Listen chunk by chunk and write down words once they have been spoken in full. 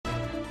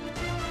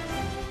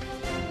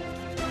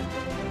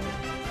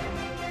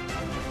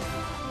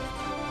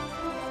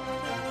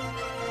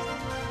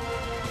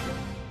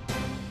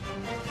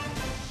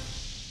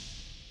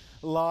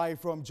Live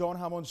from John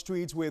Hammond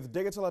Street with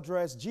digital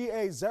address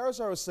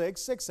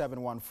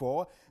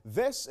GA0066714.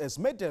 This is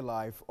Midday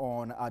Live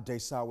on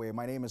Adesawe.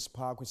 My name is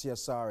Pakwisi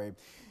Asare.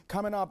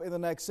 Coming up in the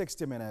next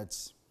 60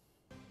 minutes.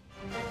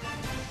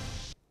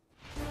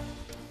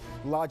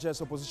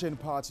 Largest opposition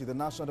party, the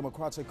National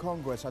Democratic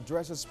Congress,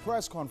 addresses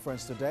press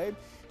conference today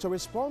to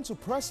respond to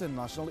pressing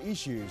national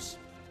issues.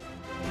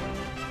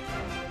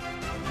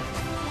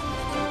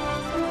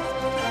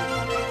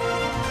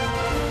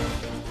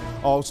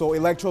 Also,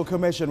 Electoral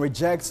Commission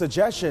rejects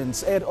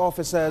suggestions 8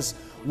 officers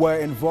were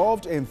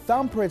involved in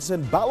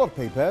thumb-printing ballot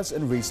papers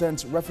in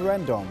recent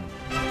referendum.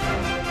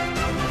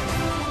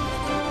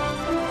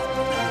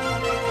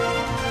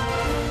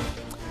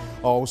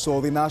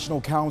 Also, the National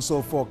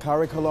Council for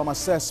Curriculum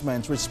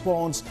Assessment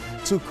responds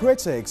to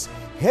critics.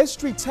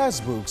 History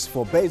textbooks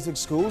for basic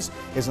schools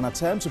is an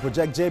attempt to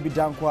project J.B.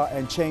 Dankwa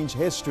and change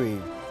history.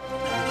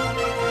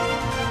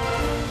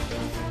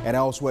 And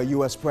elsewhere,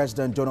 U.S.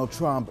 President Donald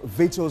Trump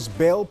vetoes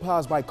bill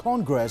passed by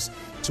Congress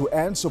to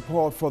end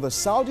support for the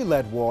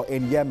Saudi-led war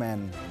in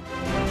Yemen.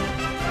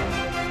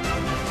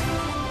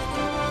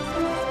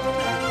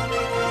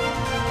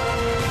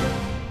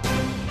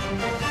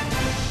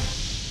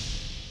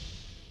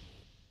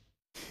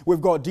 We've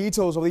got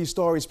details of these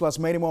stories plus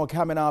many more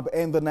coming up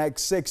in the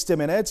next 60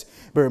 minutes.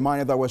 Be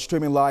reminded that we're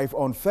streaming live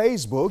on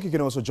Facebook. You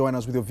can also join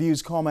us with your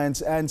views,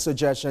 comments and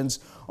suggestions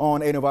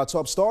on any of our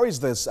top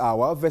stories this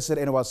hour. Visit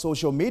any of our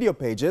social media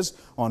pages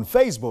on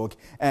Facebook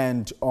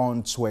and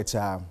on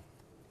Twitter.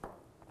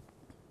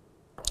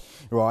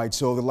 Right,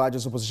 so the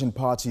largest opposition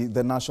party,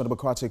 the National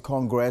Democratic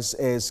Congress,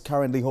 is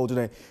currently holding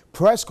a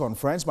press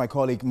conference. My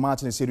colleague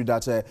Martin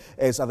Isidudate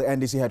is at the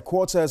NDC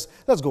headquarters.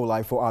 Let's go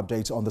live for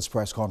updates on this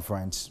press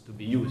conference. To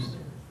be used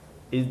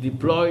is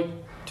deployed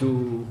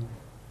to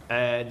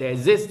the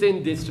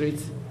existing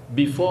districts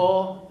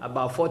before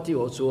about 40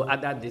 or so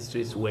other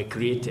districts were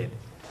created.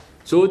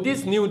 So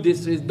these new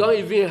districts don't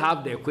even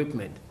have the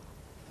equipment.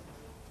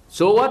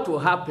 So what will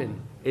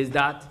happen is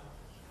that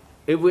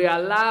if we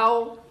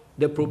allow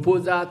the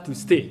proposal to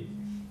stay,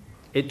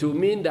 it will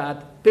mean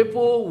that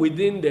people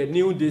within the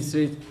new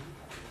district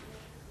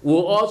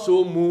will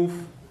also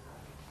move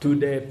to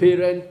the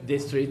parent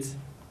districts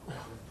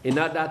in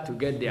order to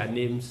get their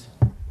names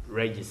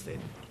registered.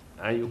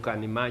 And you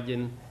can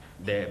imagine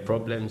the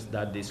problems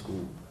that this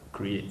could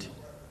create.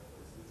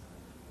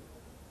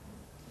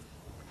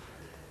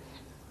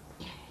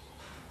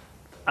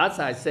 As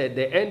I said,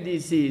 the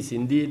NDC is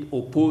indeed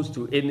opposed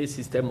to any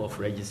system of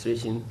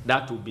registration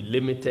that will be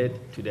limited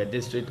to the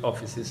district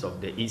offices of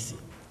the EC.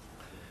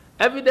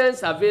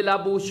 Evidence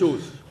available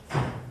shows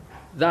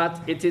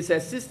that it is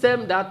a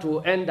system that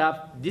will end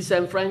up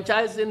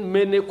disenfranchising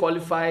many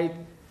qualified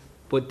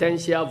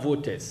potential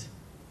voters.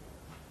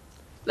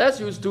 Let's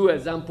use 2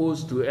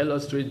 examples to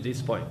illustrate this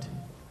point.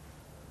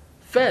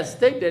 First,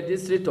 take the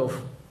district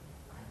of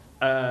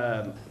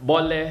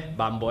Bole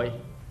Bamboy.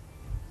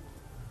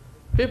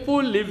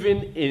 People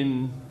living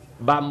in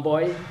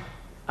Bamboy,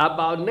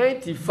 about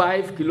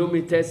 95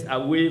 kilometers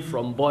away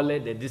from Bole,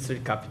 the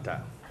district capital,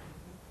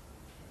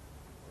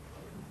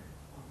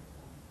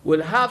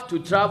 will have to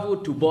travel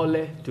to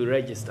Bole to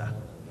register.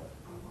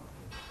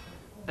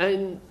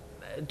 And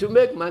to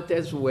make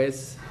matters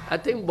worse, I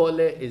think Bole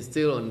is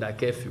still under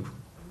curfew.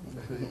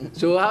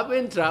 So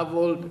having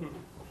traveled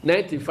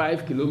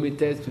 95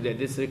 kilometers to the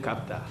district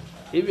capital,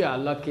 if you are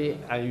lucky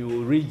and you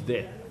will reach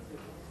there,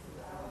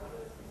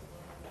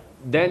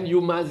 then you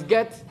must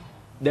get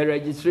the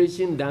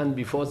registration done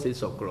before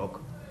 6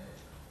 o'clock,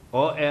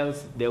 or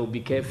else there will be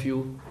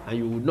curfew and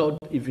you will not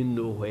even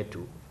know where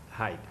to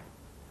hide.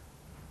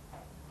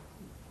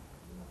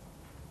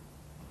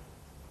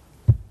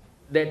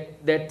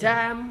 The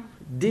time,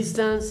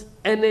 distance,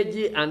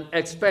 energy, and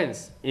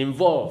expense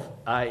involved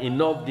are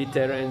enough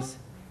deterrents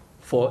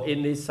for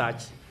any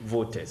such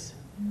voters.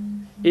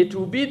 It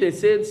will be the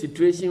same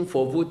situation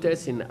for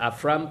voters in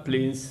Afram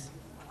Plains,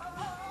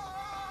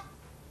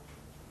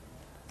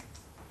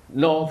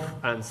 North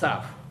and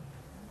South,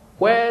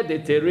 where the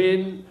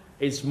terrain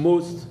is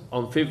most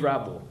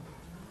unfavorable,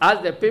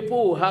 as the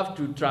people will have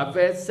to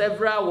traverse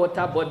several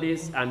water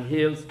bodies and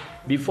hills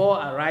before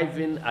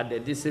arriving at the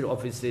district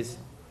offices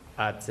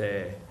at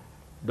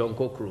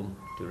Donkokrum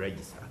to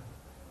register.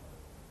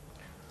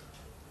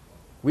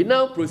 We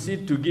now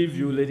proceed to give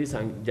you, ladies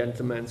and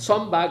gentlemen,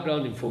 some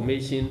background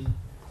information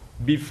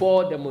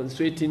before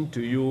demonstrating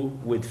to you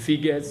with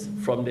figures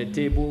from the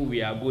table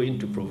we are going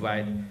to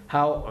provide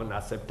how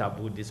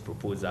unacceptable this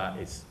proposal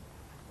is.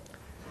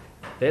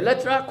 The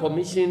Electoral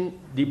Commission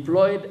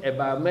deployed a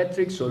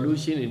biometric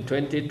solution in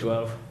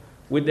 2012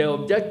 with the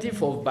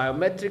objective of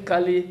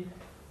biometrically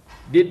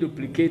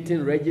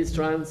deduplicating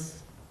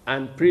registrants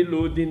and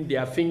preloading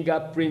their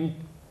fingerprint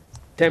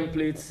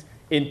templates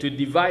into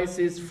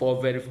devices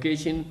for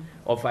verification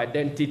of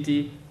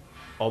identity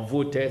of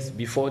voters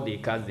before they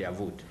cast their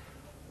vote.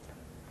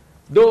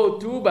 Though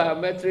 2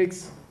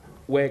 biometrics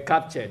were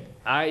captured,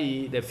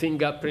 i.e. the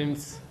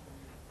fingerprints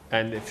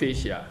and the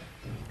facial,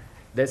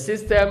 the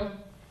system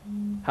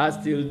has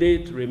till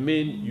date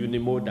remained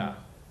unimodal,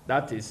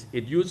 That is,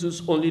 it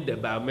uses only the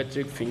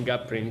biometric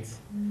fingerprints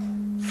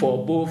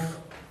for both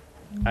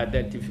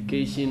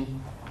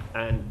identification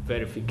and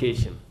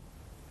verification.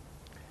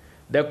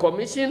 The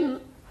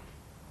Commission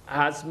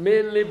has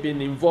mainly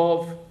been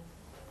involved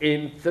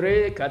in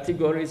 3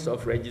 categories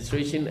of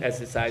registration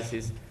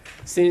exercises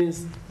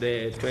since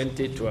the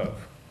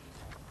 2012.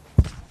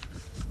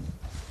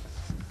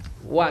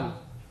 1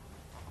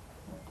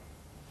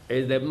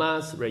 is the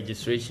mass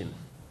registration.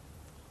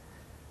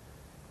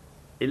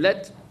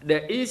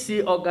 The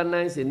EC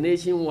organized a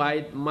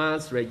nationwide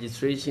mass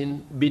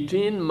registration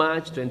between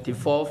March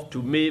 24th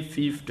to May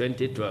 5th,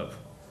 2012.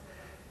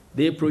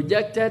 They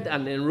projected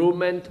an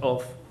enrollment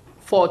of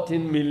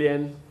 14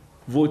 million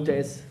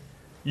voters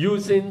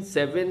using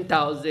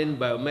 7,000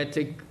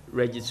 biometric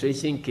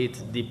registration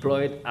kits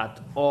deployed at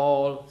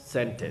all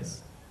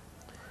centers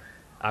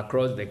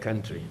across the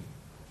country.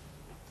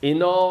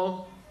 In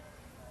all,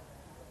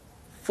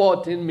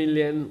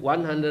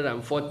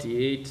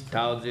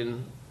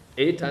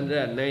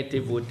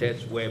 14,148,890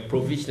 voters were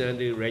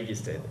provisionally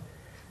registered.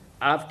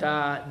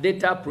 After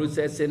data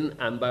processing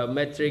and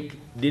biometric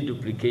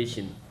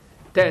deduplication,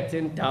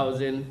 13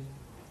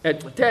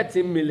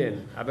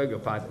 million, I beg your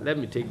pardon, let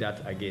me take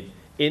that again.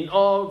 In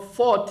all,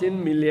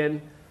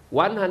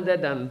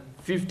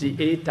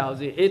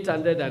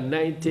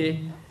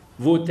 14,158,890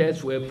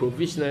 voters were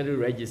provisionally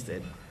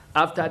registered.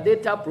 After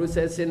data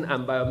processing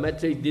and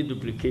biometric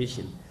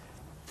deduplication,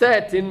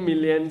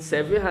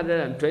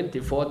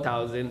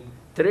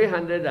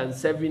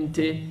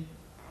 13,724,370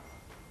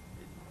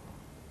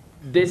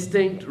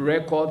 distinct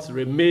records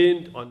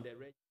remained on the register.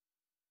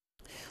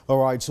 All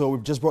right, so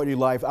we've just brought you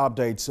live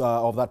updates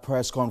of that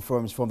press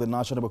conference from the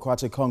National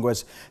Democratic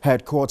Congress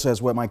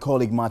headquarters, where my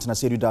colleague Martin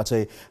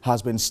Asedudate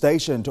has been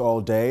stationed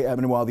all day.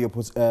 Meanwhile,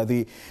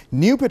 the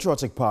New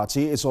Patriotic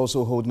Party is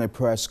also holding a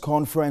press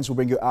conference. We'll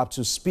bring you up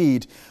to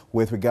speed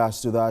with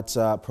regards to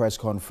that press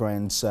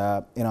conference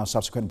in our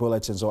subsequent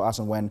bulletins, or as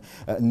and when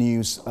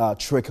news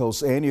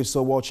trickles in. You're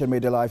still watching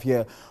Midday Live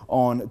here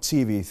on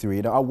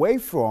TV3. Now, away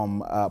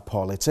from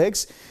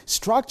politics,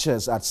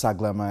 structures at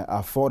Saglama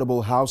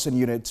Affordable Housing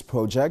Unit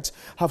project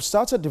have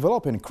started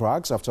developing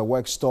cracks after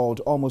work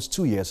stalled almost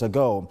 2 years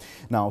ago.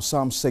 Now,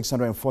 some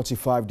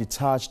 645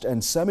 detached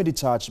and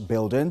semi-detached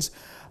buildings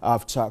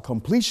after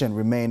completion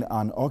remain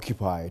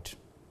unoccupied.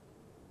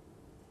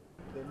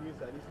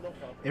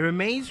 It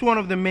remains one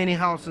of the many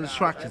housing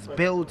structures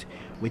built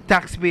with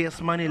taxpayers'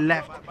 money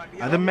left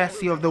at the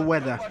mercy of the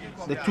weather.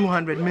 The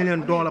 $200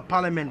 million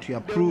parliamentary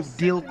approved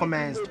deal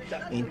commenced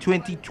in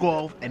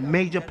 2012, a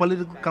major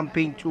political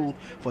campaign tool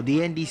for the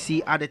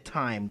NDC at the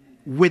time.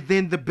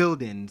 Within the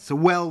buildings,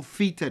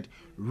 well-fitted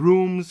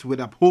rooms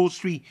with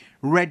upholstery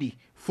ready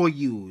for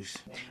use.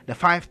 The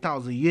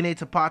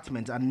 5,000-unit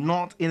apartments are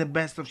not in the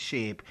best of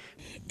shape.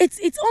 It's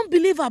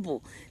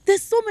unbelievable.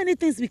 There's so many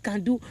things we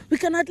can do. We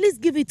can at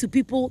least give it to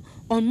people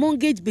on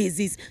mortgage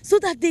basis so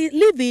that they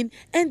live in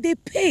and they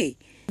pay.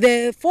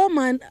 The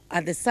foreman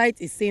at the site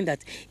is saying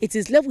that it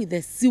is left with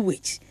the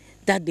sewage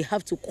that they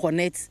have to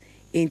connect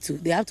into.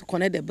 They have to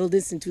connect the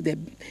buildings into the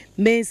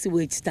main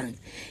sewage tank.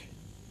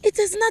 It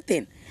is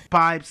nothing.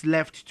 Pipes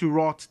left to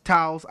rot,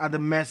 tiles at the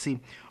mercy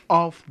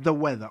of the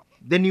weather.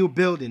 The new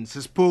buildings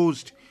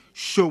exposed,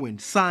 showing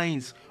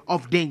signs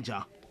of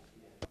danger.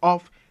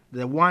 Of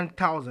the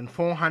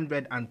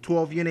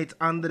 1,412 units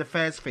under the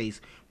first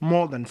phase,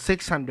 more than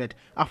 600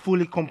 are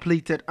fully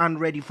completed and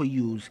ready for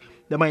use.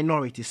 The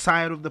minority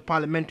side of the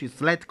Parliamentary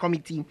Select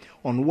Committee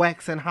on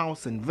Works and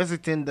Housing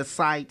visiting the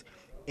site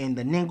in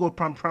the Ningo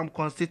Pram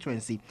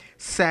constituency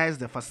says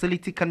the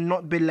facility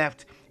cannot be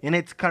left in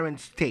its current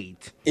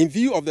state. In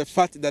view of the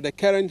fact that the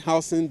current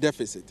housing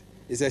deficit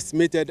is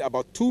estimated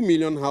about 2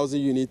 million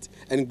housing units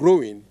and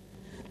growing,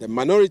 the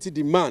minority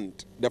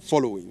demand the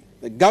following.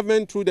 The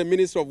government, through the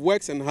Minister of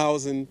Works and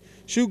Housing,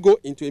 should go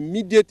into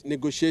immediate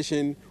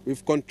negotiation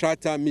with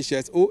contractor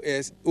Michels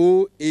OAS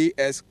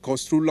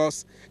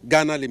Construlos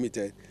Ghana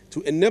Limited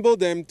to enable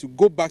them to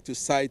go back to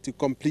site to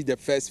complete the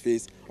first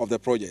phase of the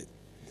project.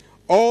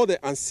 All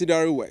the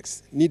ancillary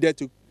works needed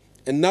to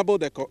enable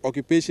the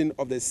occupation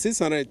of the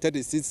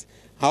 636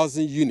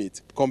 housing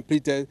units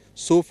completed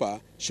so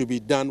far should be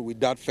done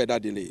without further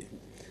delay.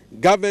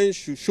 Government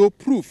should show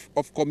proof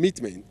of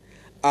commitment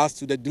as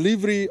to the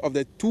delivery of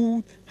the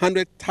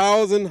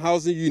 200,000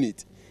 housing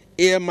units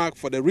earmarked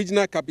for the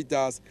regional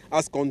capitals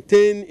as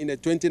contained in the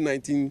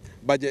 2019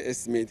 budget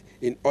estimate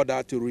in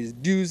order to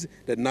reduce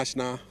the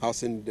national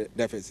housing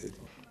deficit.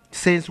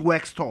 Since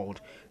work stalled,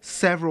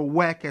 several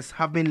workers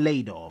have been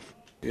laid off.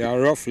 Yeah,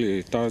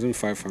 roughly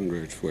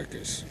 1,500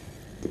 workers.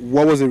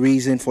 What was the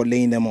reason for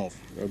laying them off?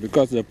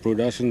 Because the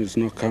production is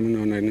not coming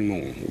on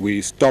anymore.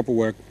 We stopped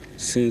work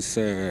since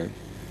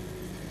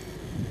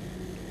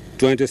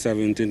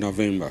 2017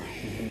 November.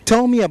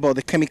 Tell me about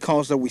the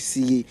chemicals that we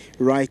see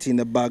right in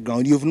the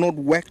background. You've not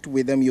worked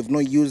with them, you've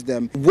not used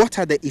them. What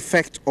are the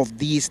effects of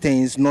these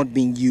things not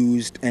being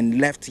used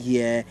and left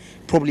here,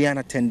 probably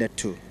unattended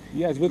to?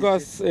 Yes,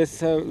 because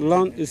it's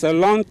a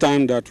long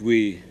time that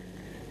we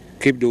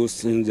keep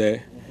those things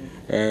there.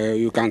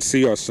 You can see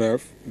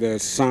yourself. the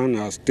sun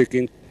has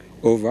taken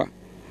over.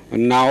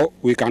 And now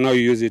we cannot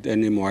use it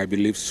anymore, I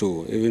believe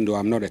so, even though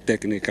I'm not a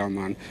technical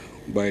man,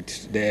 but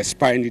the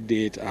expiry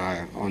date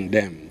are on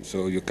them,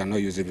 so you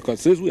cannot use it.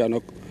 Because since we are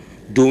not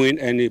doing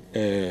any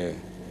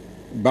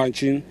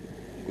bunching,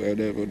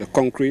 the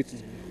concrete,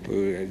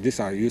 these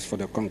are used for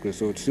the concrete,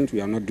 so since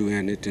we are not doing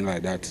anything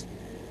like that,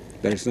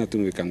 there is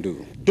nothing we can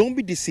do. Don't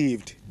be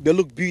deceived. They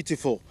look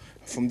beautiful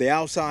from the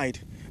outside,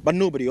 but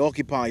nobody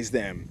occupies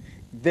them.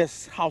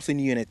 This housing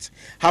units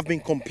have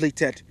been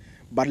completed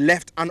but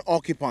left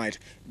unoccupied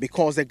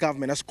because the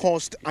government has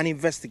caused an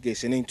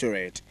investigation into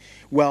it.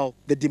 Well,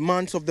 the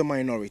demands of the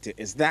minority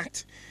is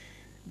that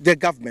the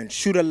government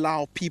should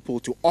allow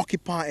people to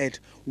occupy it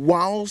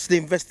whilst the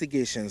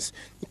investigations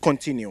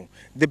continue.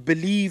 They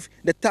believe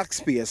the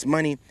taxpayers'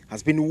 money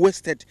has been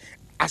wasted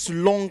as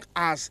long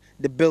as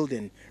the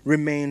building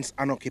remains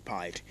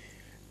unoccupied.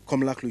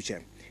 Komla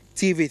Kluche,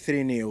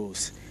 TV3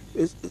 News,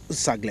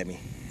 Saglemi.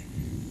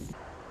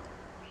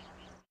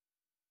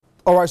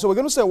 All right, so we're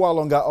going to stay a while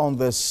longer on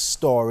this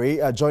story.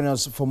 Joining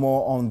us for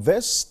more on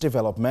this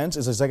development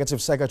is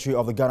Executive Secretary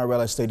of the Ghana Real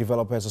Estate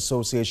Developers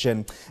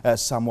Association,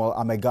 Samuel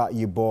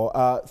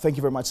Amega-Yibo. Thank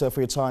you very much, sir,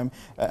 for your time,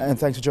 and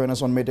thanks for joining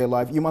us on Midday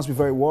Live. You must be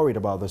very worried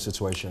about the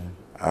situation.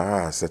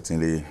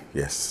 Certainly,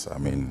 yes. I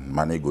mean,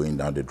 money going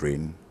down the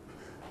drain,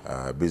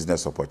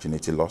 business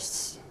opportunity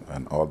lost,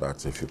 and all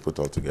that. If you put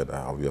all together,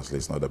 obviously,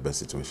 it's not the best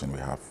situation we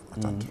have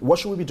at hand. What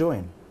should we be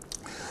doing?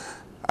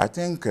 I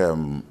think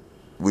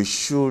we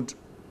should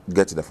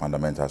get the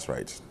fundamentals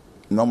right.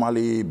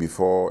 Normally,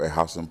 before a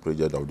housing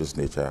project of this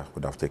nature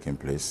would have taken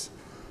place,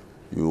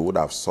 you would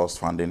have sourced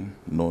funding,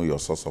 know your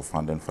source of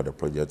funding for the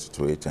project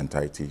to its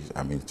entirety,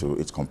 to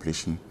its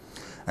completion,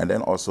 and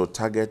then also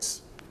target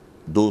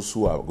those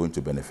who are going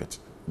to benefit.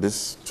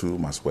 This too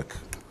must work.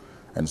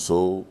 And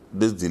so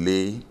this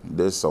delay,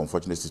 this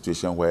unfortunate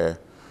situation where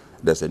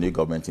there's a new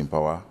government in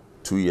power,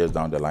 2 years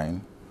down the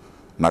line,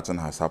 nothing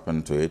has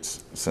happened to it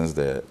since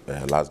the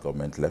last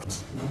government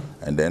left.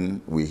 And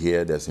then we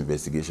hear there's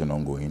investigation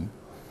ongoing.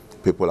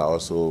 People are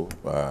also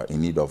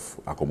in need of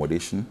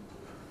accommodation.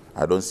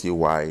 I don't see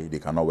why they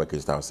cannot work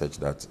it out such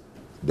that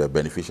the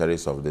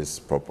beneficiaries of this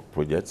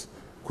project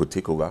could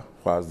take over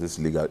whilst these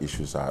legal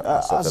issues are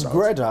sorted As out.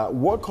 Greta,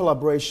 what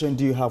collaboration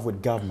do you have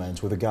with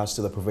government with regards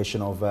to the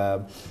provision of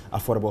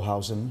affordable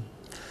housing?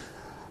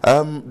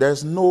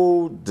 There's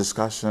no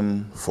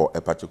discussion for a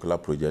particular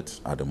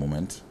project at the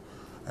moment.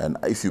 And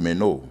if you may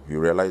know, you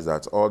realize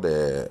that all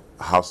the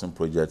housing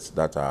projects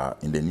that are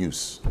in the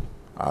news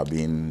are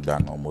being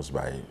done almost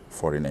by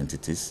foreign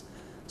entities.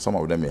 Some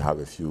of them may have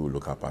a few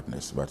local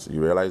partners, but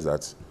you realize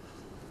that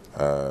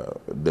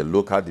the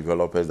local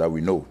developers that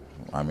we know,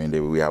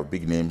 we have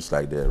big names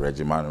like the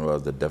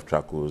Regimanuels, the Def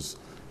Tracos,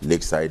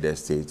 Lakeside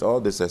Estates, all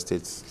these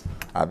estates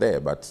are there,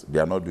 but they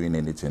are not doing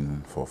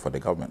anything for the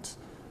government.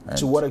 And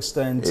to what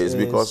extent it's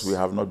because we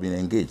have not been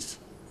engaged.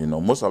 You know,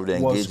 most of the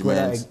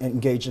engagement... Was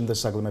engaged in the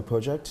Sagleme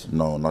project?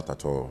 No, not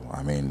at all.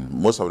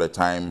 Most of the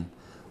time,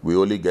 we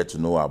only get to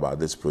know about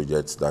this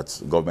project that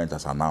government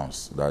has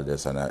announced, that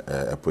there's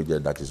a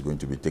project that is going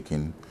to be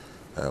taking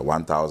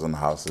 1,000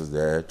 houses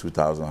there,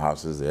 2,000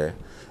 houses there.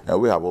 And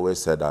we have always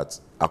said that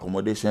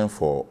accommodation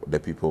for the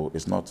people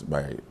is not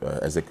by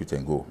execute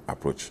and go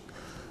approach.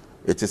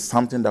 It is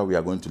something that we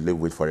are going to live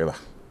with forever.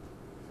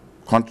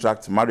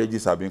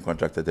 Marriages are being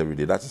contracted every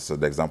day. That is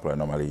the example I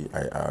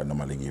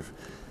normally give.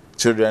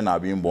 Children are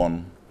being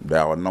born,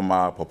 our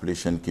normal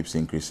population keeps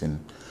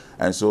increasing.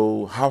 And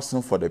so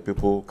housing for the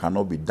people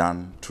cannot be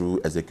done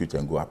through execute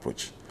and go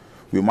approach.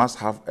 We must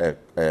have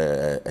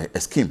a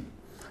scheme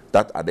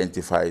that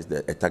identifies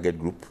a target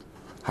group,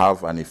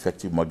 have an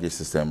effective mortgage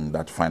system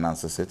that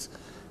finances it,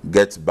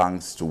 get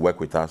banks to work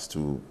with us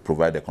to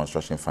provide the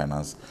construction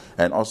finance,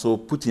 and also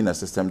put in a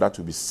system that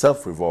will be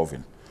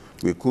self-revolving.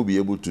 We could be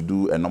able to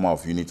do a number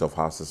of units of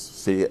houses,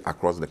 say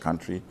across the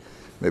country,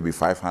 maybe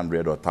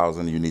 500 or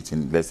 1,000 units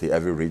in, let's say,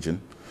 every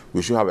region.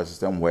 We should have a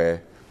system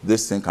where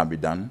this thing can be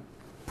done,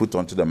 put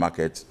onto the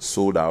market,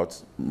 sold out,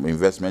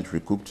 investment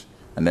recouped,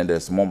 and then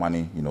there's more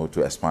money,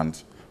 to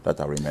expand that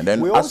arrangement.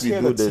 Then we as always we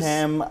hear do the this,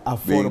 term we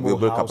affordable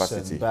build housing,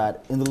 capacity.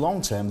 but in the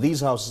long term,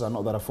 these houses are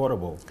not that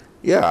affordable.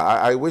 Yeah,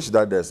 I wish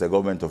that there's a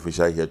government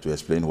official here to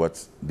explain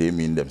what they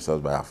mean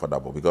themselves by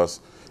affordable, because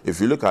if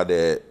you look at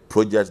the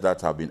projects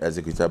that have been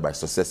executed by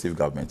successive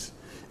governments,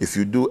 if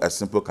you do a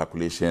simple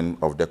calculation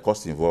of the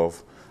cost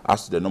involved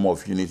as to the number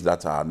of units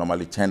that are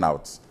normally turned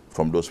out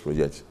from those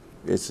projects,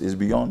 it's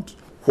beyond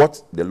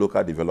what the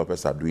local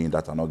developers are doing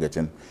that are not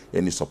getting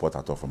any support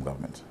at all from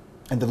government.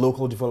 And the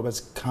local developers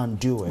can't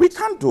do it. We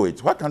can't do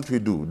it. What can't we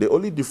do? The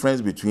only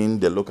difference between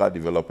the local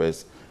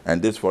developers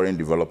and these foreign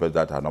developers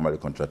that are normally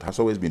contracted has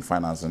always been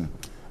financing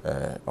of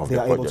the project. They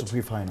are able to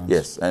pre-finance.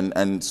 Yes,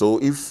 and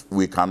so if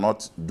we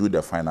cannot do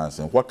the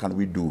financing, what can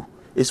we do?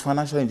 It's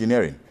financial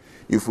engineering.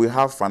 If we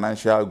have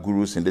financial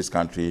gurus in this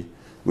country,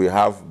 we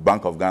have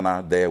Bank of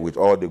Ghana there with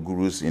all the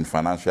gurus in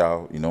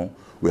financial,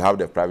 we have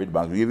the private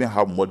banks, we even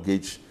have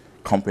mortgage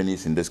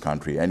companies in this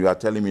country, and you are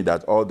telling me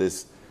that all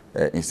these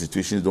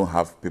institutions don't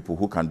have people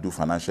who can do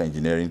financial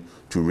engineering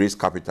to raise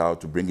capital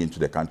to bring into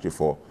the country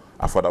for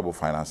affordable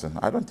financing?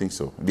 I don't think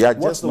so. They are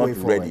just not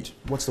ready.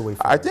 What's the way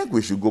forward? I think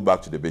we should go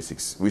back to the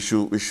basics. We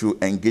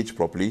should engage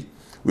properly.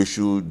 We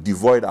should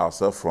devoid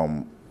ourselves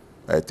from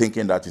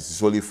thinking that it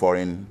is only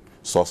foreign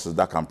sources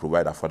that can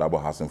provide affordable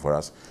housing for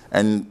us,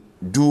 and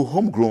do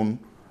homegrown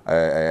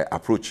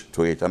approach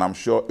to it. And I'm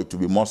sure it will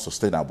be more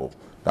sustainable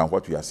than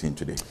what we are seeing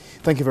today.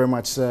 Thank you very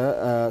much,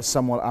 sir.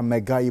 Samuel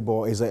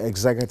Amegaibo is the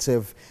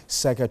Executive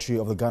Secretary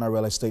of the Ghana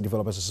Real Estate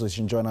Developers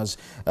Association. Join us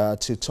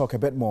to talk a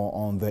bit more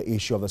on the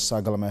issue of the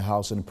Sagalame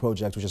housing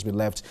project, which has been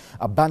left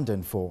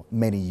abandoned for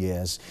many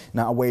years.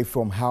 Now, away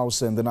from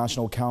housing, the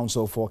National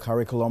Council for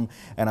Curriculum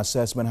and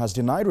Assessment has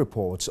denied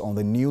reports on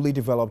the newly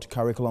developed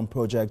curriculum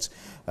projects,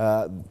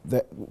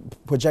 the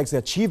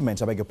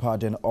achievements, I beg your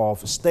pardon,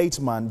 of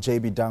statesman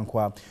J.B.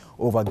 Dankwa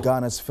over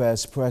Ghana's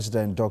first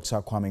president,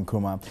 Dr. Kwame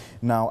Nkrumah.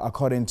 Now,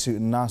 according to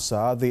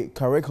NASA, the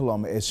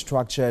curriculum is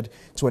structured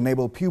to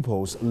enable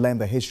pupils learn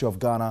the history of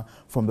Ghana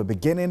from the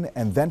beginning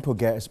and then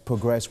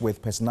progress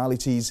with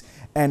personalities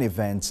and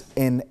events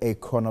in a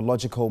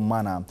chronological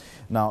manner.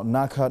 Now,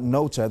 NACA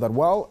noted that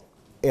while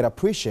it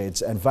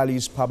appreciates and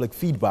values public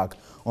feedback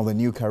on the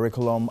new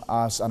curriculum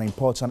as an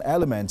important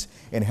element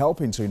in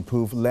helping to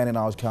improve learning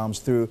outcomes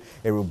through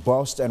a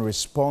robust and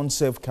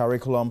responsive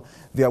curriculum,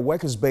 their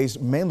work is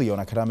based mainly on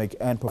academic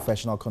and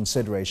professional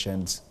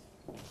considerations.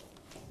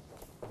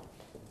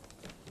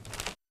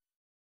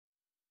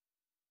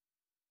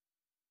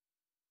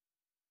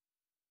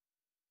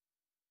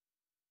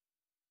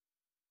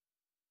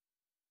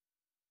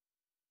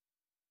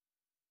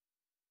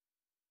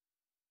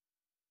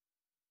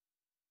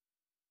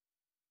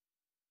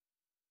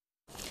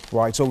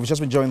 Right, so we've just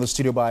been joined in the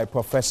studio by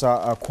Professor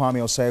Kwame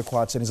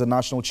Osei-Kwarteng. He's the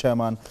National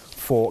Chairman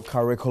for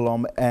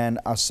Curriculum and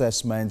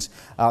Assessment.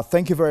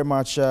 Thank you very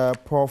much,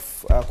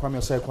 Prof. Kwame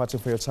Osei-Kwarteng,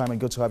 for your time, and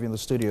good to have you in the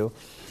studio.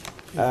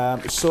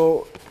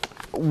 So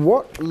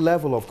what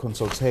level of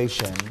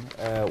consultation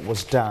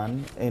was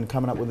done in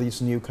coming up with this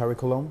new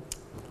curriculum?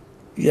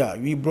 Yeah,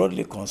 we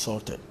broadly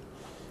consulted.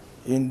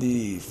 In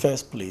the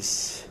first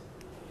place,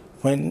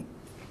 when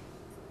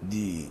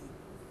the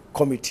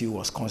committee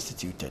was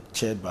constituted,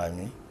 chaired by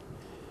me,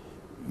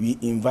 we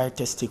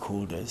invited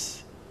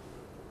stakeholders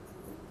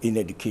in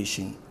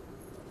education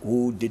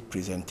who did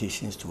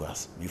presentations to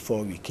us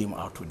before we came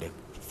out with the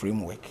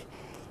framework.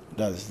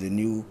 That's the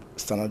new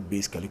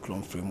standard-based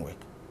curriculum framework.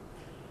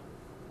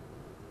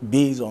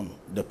 Based on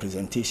the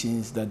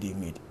presentations that they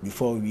made,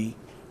 before we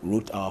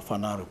wrote our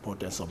final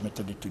report and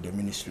submitted it to the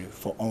ministry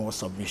for onward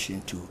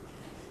submission to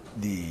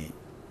the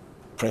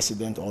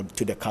president or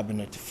to the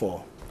cabinet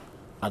for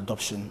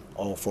adoption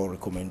or for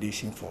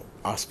recommendation for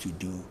us to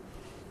do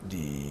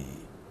the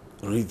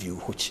review,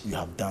 which we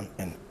have done,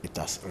 and it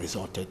has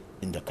resulted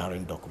in the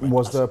current document.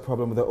 Was there a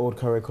problem with the old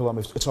curriculum?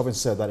 It's often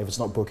said that if it's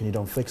not broken, you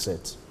don't fix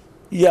it.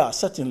 Yeah,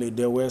 certainly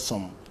there were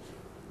some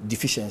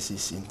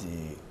deficiencies in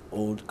the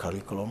old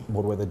curriculum.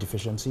 What were the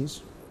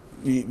deficiencies?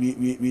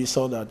 We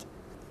saw that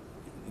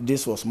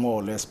this was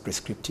more or less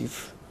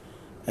prescriptive,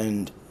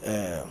 and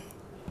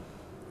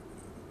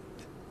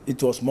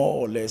it was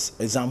more or less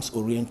exams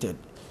oriented,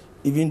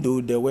 even though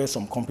there were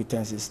some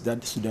competencies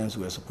that students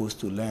were supposed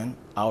to learn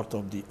out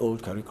of the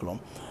old curriculum.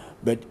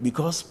 But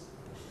because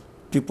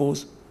people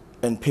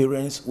and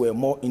parents were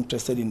more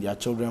interested in their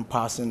children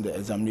passing the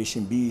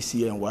examination,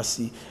 BEC and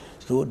WASSCE,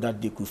 so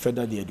that they could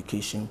further their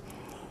education,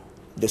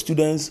 the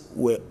students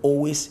were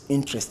always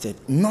interested,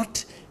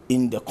 not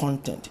in the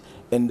content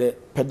and the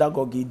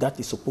pedagogy that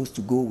is supposed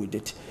to go with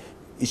it.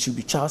 It should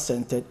be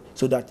child-centered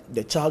so that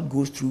the child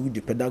goes through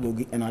the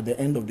pedagogy and at the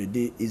end of the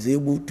day is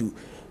able to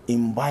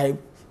imbibe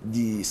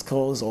the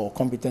skills or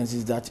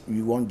competencies that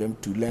we want them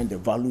to learn, the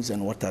values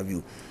and what have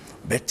you.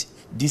 But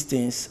these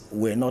things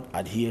were not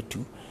adhered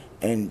to,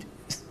 and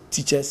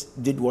teachers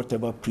did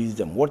whatever pleased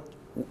them. What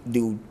they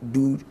would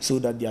do so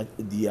that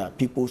their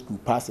pupils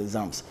could pass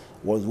exams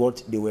was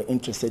what they were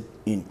interested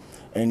in.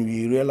 And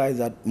we realized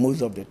that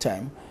most of the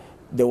time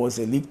there was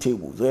a league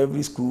table. So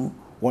every school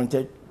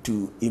wanted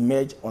to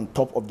emerge on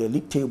top of the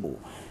league table.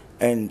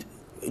 And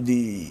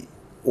there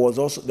was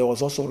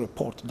also a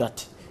report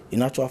that,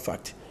 in actual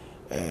fact,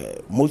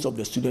 most of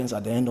the students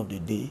at the end of the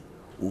day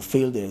will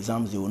fail the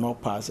exams, they will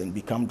not pass and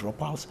become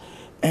dropouts.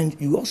 And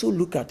you also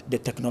look at the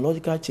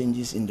technological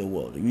changes in the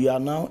world. We are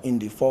now in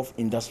the fourth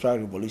industrial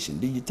revolution,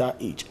 digital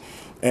age.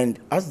 And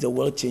as the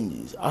world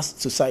changes, as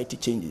society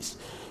changes,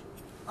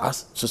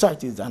 as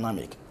society is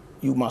dynamic,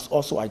 you must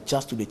also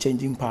adjust to the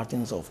changing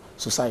patterns of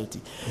society.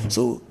 Mm-hmm.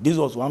 So this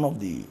was one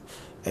of the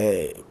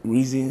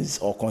reasons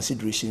or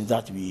considerations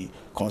that we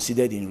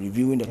considered in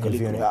reviewing the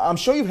curriculum. I'm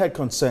sure you've had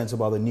concerns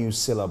about the new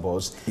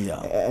syllabus,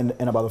 yeah, and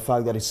about the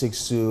fact that it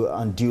seeks to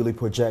unduly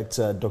project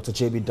Dr.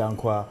 J.B.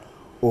 Dankwa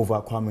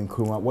over Kwame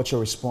Nkrumah. What's your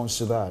response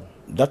to that?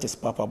 That is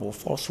palpable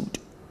falsehood.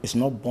 It's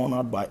not borne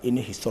out by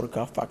any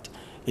historical fact.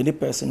 Any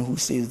person who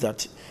says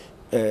that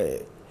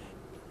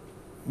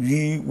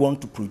we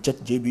want to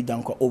project J.B.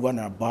 Dankwa over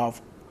and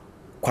above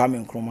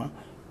Kwame Nkrumah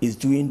is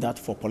doing that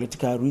for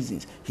political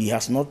reasons. He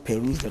has not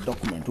perused the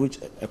document, which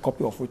a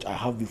copy of which I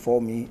have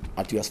before me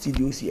at your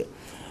studios here.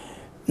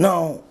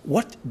 Now,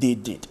 what they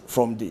did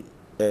from the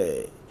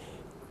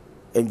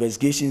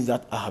investigations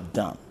that I have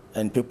done,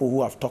 and people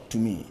who have talked to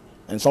me,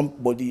 and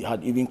somebody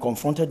had even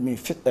confronted me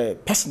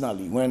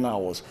personally when I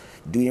was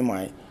doing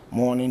my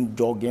morning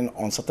jogging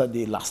on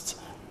Saturday last.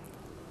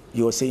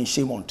 He was saying,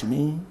 shame on to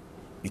me,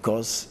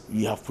 because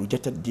we have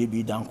projected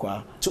J.B.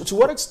 Dankwa. To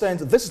what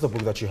extent, this is the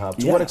book that you have,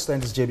 to what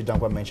extent is J.B.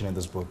 Dankwa mentioned in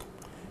this book?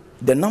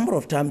 The number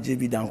of times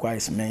J.B. Dankwa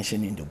is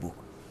mentioned in the book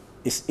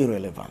is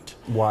irrelevant.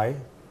 Why?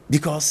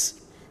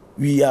 Because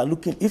we are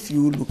looking, if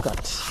you look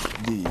at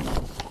the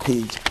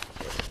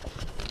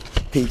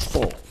page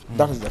 4,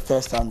 that is the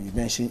first time you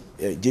mention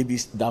J.B.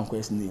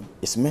 Dankwa's name.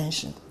 It's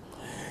mentioned.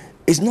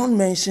 It's not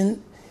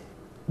mentioned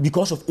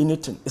because of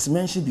anything. It's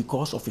mentioned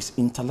because of his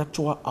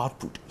intellectual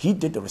output. He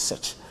did the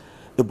research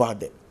about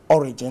the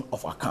origin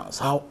of Akans,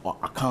 how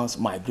Akans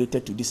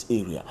migrated to this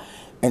area,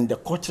 and the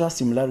cultural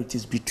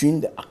similarities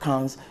between the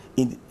Akans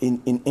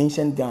in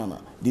ancient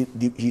Ghana.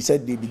 He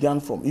said they began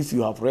from, if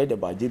you have read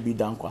about J.B.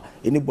 Dankwa,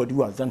 anybody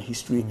who has done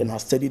history and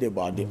has studied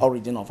about the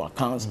origin of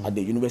Akans at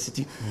the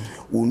university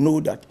will know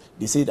that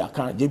they say that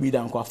J.B.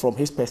 Dankwa, from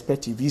his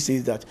perspective, he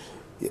says that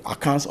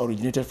Akans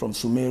originated from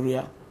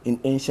Sumeria in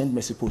ancient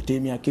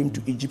Mesopotamia, came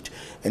to Egypt,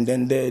 and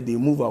then there they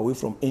move away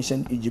from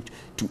ancient Egypt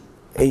to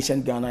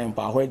ancient Ghana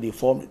Empire, where they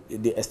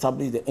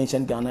established the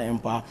ancient Ghana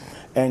Empire.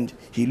 And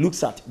he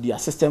looks at their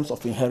systems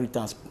of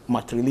inheritance,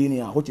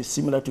 matrilineal, which is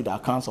similar to the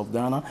accounts of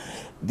Ghana,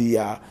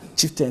 their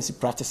chieftaincy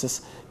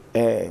practices,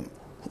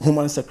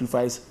 human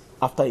sacrifice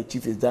after a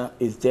chief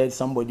is dead,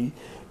 somebody,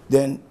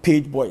 then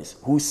page boys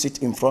who sit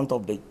in front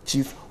of the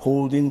chief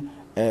holding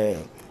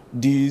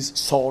these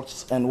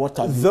swords and what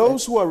have you.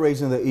 Those who are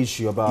raising the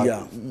issue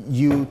about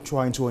you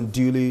trying to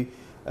unduly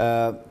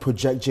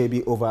project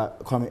JB over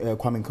Kwame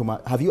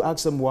Nkrumah, have you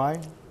asked them why?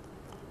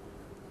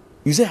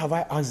 You say, have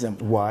I asked them?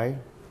 Why?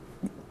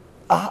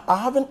 I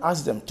haven't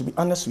asked them, to be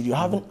honest with you.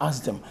 I haven't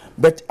asked them,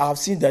 but I've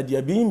seen that they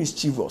are being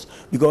mischievous,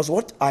 because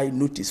what I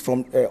noticed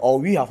from, or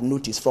we have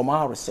noticed from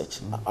our research,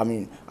 I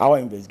mean, our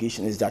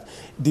investigation, is that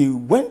they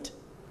went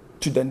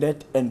to the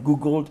net and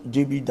Googled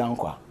JB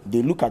Dankwa.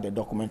 They look at the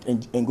document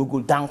and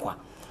Google Dankwa.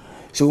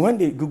 So when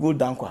they Google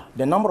Dankwa,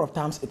 the number of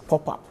times it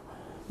popped up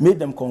made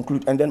them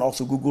conclude, and then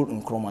also Google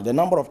Nkrumah. The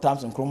number of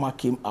times Nkrumah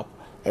came up,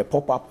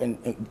 pop up, and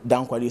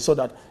Dankwa, they saw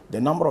that the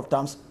number of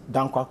times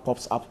Dankwa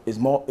pops up is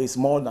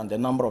more than the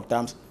number of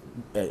times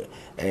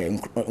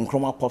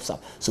Nkrumah pops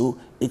up. So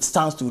it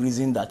stands to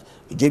reason that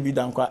JB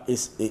Dankwa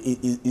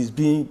is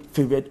being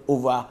favored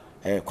over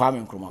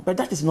Kwame Nkrumah. But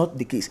that is not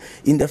the case.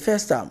 In the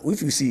first time,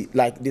 if you see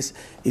like this,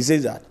 it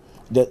says that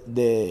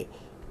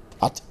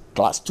at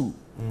class 2,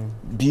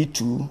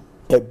 B2,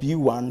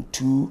 B1,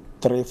 2,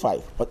 3,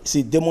 5. But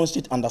see,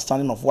 demonstrate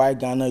understanding of why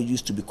Ghana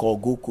used to be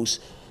called Gokus.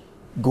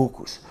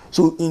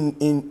 So in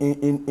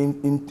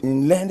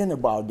learning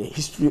about the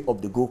history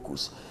of the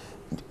Gokus,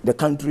 the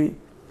country,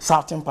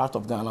 certain part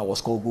of Ghana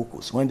was called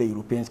Gokus. When the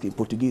Europeans came,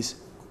 Portuguese,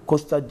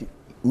 Costa de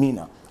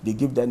Mina, they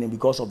give that name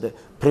because of the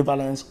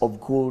prevalence of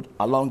gold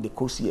along the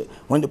coast here.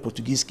 When the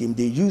Portuguese came,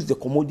 they used the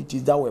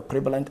commodities that were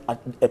prevalent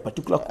at a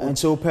particular coast. And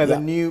so per the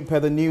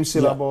new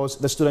syllabus,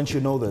 the students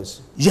should know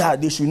this? Yeah,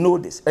 they should know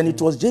this. And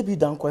it was J.B.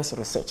 Dankwa's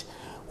research,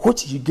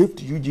 which he gave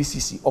to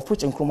UGCC, of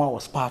which Nkrumah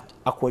was part,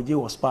 Akwaje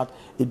was part,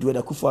 Edward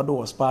Akufo-Addo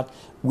was part,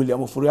 William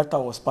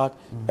Oforiatta was part,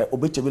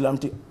 Obeche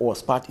Willamte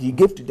was part. He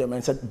gave to them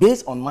and said,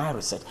 based on my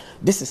research,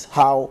 this is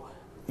how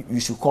we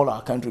should call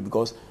our country,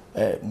 because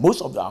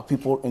most of our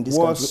people in this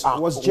country are...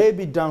 Was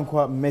J.B.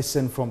 Dankwa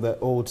missing from the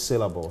old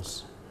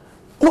syllabus?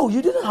 No,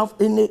 you didn't have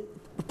any...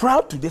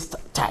 Prior to this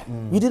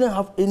time, you didn't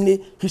have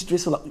any history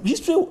syllabus.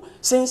 History,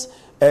 since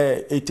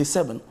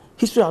 87,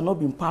 history had not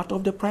been part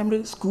of the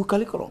primary school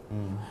curriculum.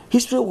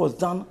 History was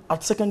done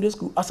at secondary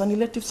school as an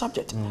elective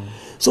subject.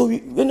 So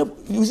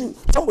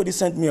somebody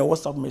sent me a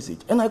WhatsApp message,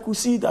 and I could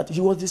see that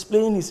he was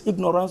displaying his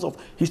ignorance of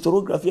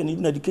historiography and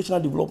even educational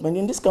development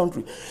in this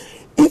country.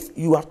 If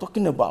you are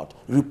talking about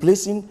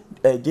replacing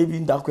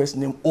J.B. Dankwa's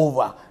name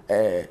over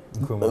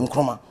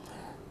Nkrumah,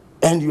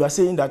 and you are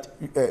saying that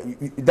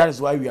that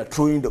is why we are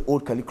throwing the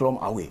old curriculum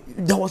away,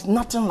 there was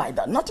nothing like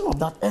that. Nothing of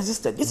that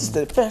existed. This is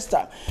the first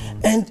time.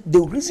 And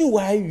the reason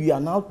why we are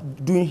now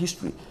doing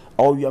history,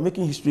 or we are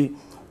making history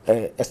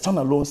a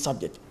standalone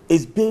subject,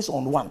 is based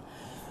on one,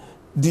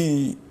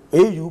 the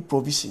AU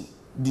provision,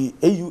 the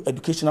AU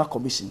Educational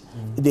Commission.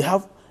 They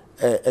have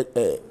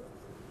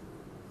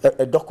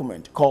a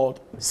document called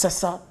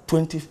CESA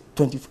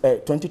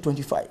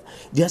 2025.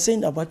 They are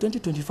saying that by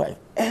 2025,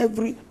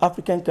 every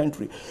African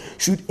country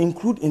should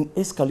include in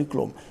its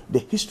curriculum the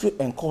history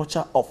and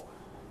culture of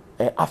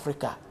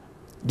Africa.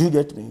 Do you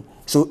get me?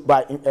 So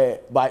by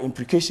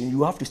implication,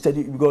 you have to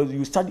study, because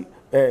you study,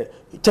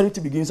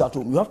 charity begins at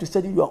home. You have to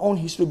study your own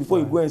history before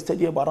you go and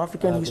study about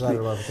African history.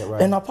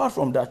 And apart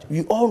from that,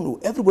 we all know,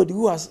 everybody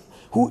who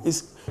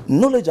is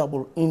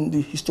knowledgeable in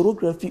the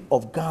historiography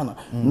of Ghana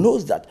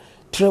knows that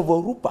Trevor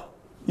Rupa,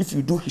 if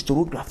you do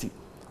historiography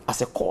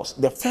as a course,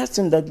 the first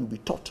thing that you'll be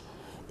taught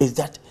is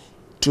that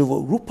Trevor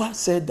Rupert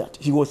said that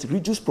he was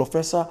Regius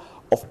Professor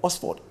of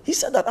Oxford. He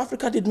said that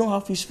Africa did not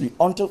have history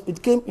until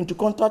it came into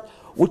contact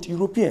with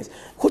Europeans,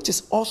 which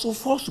is also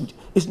falsehood.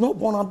 It's not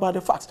borne out by the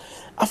facts.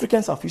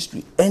 Africans have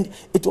history, and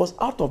it was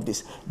out of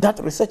this that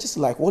researchers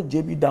like what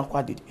J.B.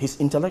 Dankwa did, his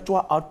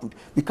intellectual output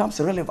becomes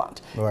relevant.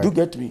 Right. Do you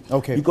get me?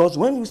 Okay. Because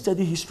when you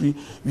study history,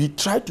 we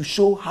try to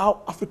show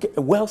how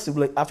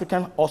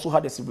African also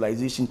had a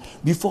civilization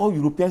before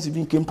Europeans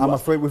even came to us. I'm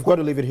afraid we've got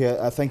to leave it here.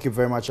 Thank you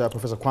very much,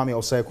 Professor Kwame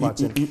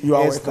Osei-Kwarteng. You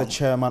are is the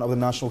chairman of the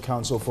National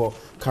Council for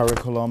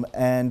Curriculum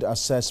and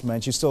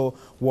Assessment. You're still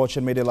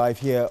watching Midday Live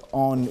here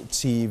on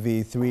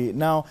TV3.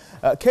 Now,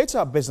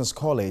 Keita Business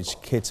College,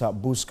 Keita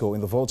Busco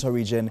in the Volta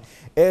region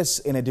is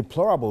in a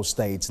deplorable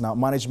state. Now,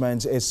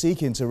 management is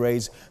seeking to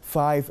raise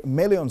 5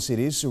 million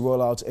cedis to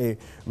roll out a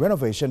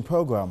renovation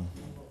program.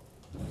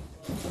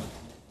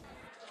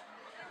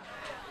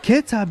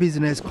 Keita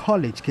Business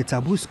College, Keita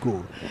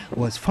Busco,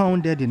 was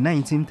founded in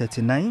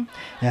 1939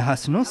 and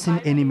has not seen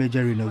any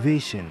major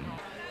renovation.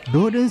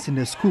 Buildings in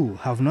the school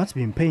have not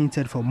been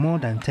painted for more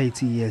than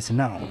 30 years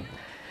now.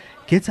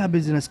 Keita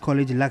Business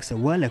College lacks a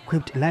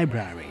well-equipped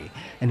library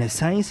and a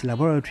science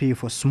laboratory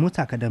for smooth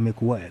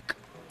academic work.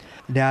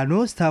 There are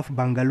no staff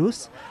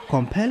bungalows,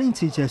 compelling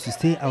teachers to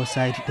stay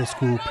outside the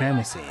school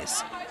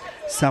premises.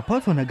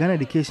 Support from the Ghana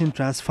Education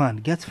Trust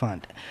Fund, GET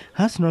Fund,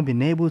 has not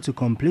been able to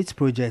complete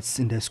projects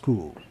in the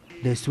school.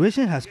 The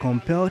situation has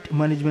compelled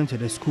management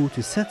of the school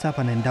to set up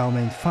an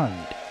endowment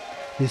fund.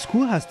 The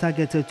school has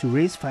targeted to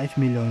raise 5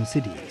 million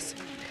cedis.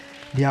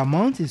 The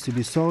amount is to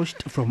be sourced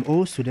from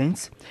all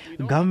students,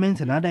 government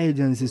and other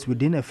agencies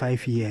within a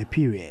 5-year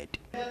period.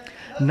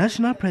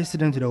 National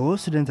President of the All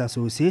Student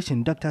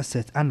Association, Dr.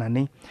 Seth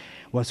Anane,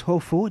 was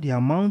hopeful the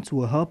amount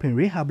will help in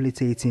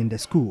rehabilitating the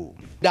school.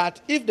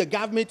 That if the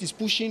government is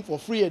pushing for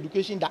free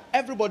education, that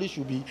everybody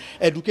should be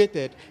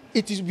educated,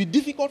 it will be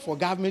difficult for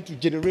government to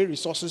generate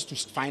resources to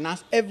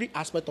finance every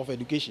aspect of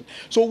education.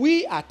 So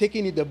we are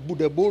taking it the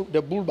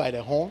bull by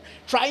the horn,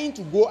 trying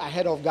to go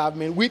ahead of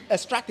government with a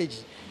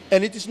strategy.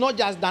 And it is not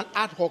just done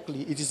ad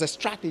hocly, it is a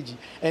strategy.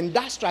 And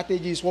that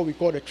strategy is what we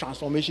call the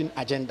transformation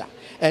agenda.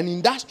 And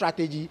in that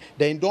strategy,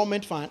 the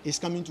endowment fund is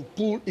coming to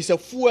pull, it's a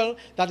fuel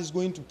that is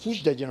going to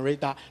push the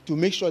generator to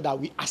make sure that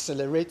we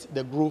accelerate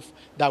the growth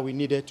that we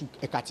needed to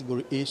a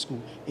category A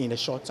school in a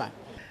short time.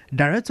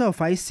 Director of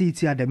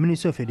ICT at the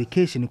Ministry of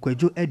Education,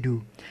 Kwejo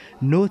Edu,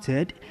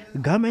 noted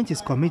government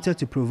is committed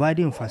to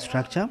providing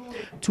infrastructure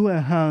to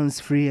enhance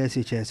free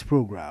SHS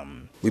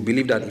program. We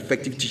believe that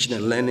effective teaching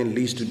and learning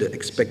leads to the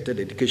expected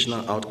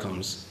educational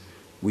outcomes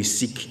we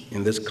seek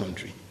in this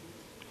country,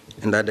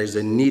 and that there is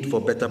a need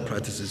for better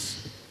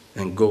practices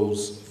and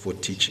goals for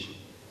teaching.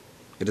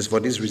 It is for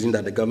this reason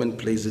that the government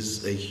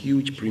places a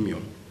huge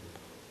premium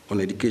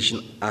on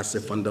education as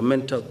a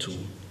fundamental tool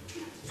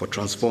for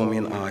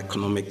transforming our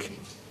economic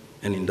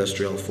and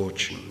industrial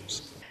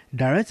fortunes.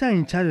 Director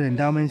in charge of the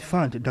Endowment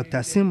Fund,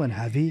 Dr. Simon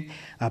Harvey,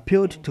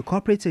 appealed to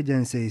corporate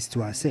agencies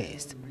to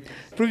assist.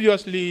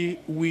 Previously,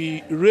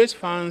 we raise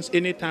funds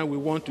anytime we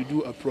want to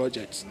do a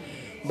project,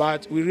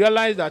 but we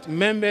realize that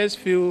members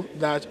feel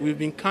that we've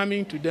been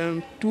coming to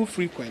them too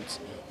frequent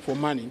for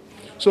money.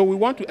 So we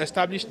want to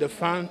establish the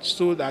fund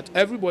so that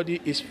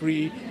everybody is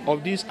free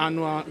of this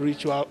annual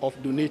ritual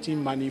of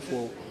donating money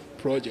for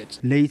projects.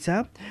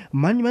 Later,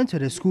 management of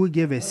the school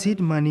gave a seed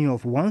money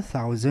of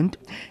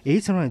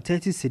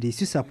 1,830 cedis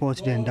to support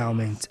the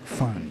endowment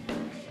fund.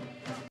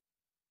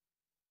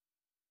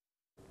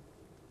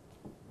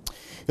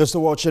 You're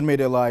still watching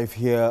Midday Live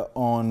here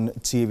on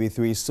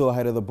TV3. Still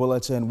ahead of the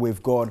bulletin,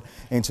 we've got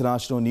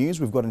international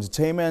news, we've got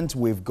entertainment,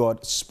 we've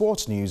got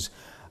sports news,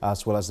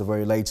 as well as the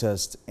very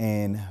latest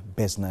in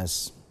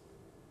business.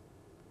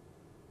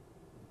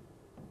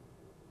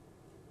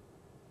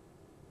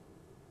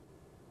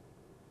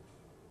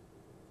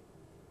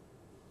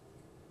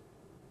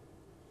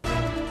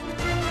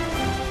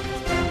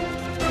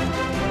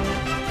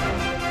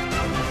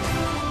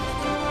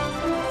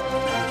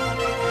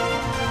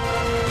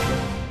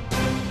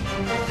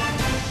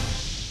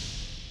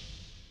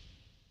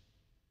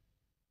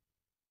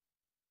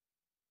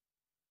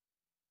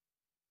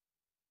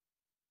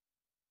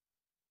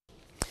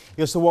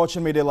 You're still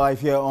watching Midday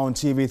Live here on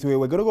TV3.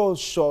 We're going to go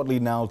shortly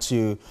now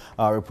to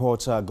our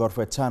reporter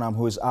Godfred Tanam,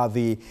 who is at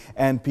the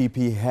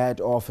NPP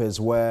head office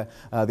where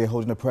they're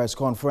holding a press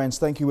conference.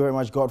 Thank you very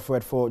much,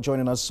 Godfred, for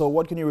joining us. So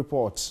what can you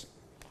report? So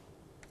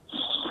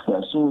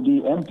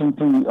the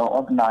NPP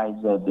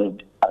organized the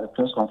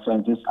press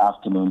conference this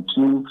afternoon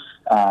to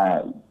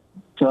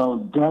tell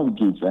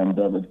delegates and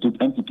the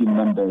NPP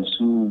members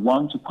who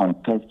want to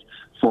contest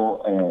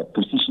for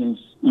positions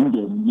in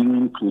the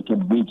newly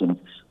created regions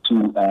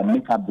to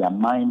make up their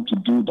mind to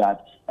do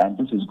that, and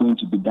this is going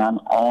to be done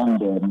on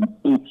the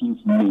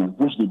 18th May,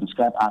 which they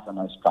describe as an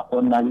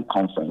extraordinary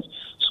conference.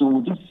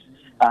 So this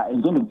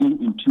is going to be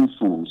in two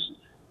folds.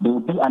 There will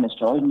be an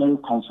extraordinary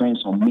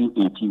conference on May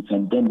 18th,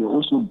 and then there will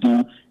also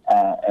be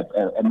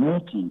a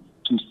meeting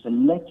to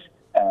select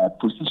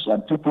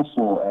people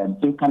for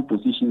vacant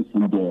positions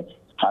in the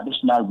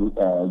traditional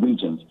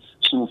regions.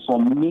 So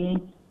from May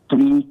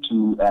 3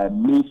 to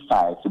May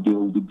 5. So they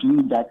will be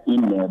doing that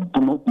in the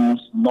Bono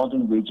East,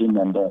 Northern region,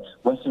 and the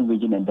Western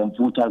region, and then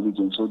Volta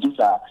region. So these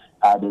are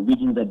the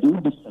regions that they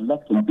will be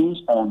selecting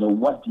based on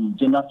what the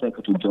General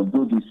Secretary John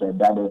Bodi said,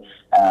 that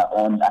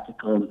on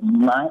Article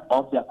 9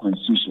 of their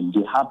Constitution,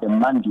 they have the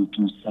mandate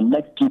to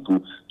select people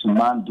to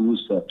man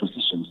those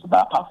positions.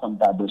 But apart from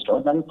that, the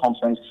extraordinary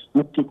conference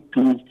will take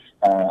place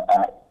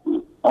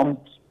on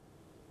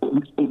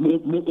May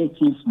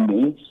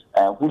 18th,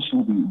 which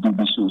will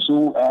be so.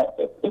 So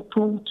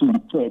April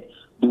 23rd,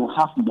 they will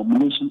have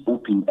nomination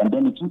open, and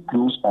then it will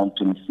close on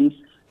 26th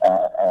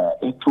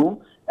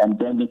April, and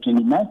then the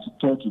 29th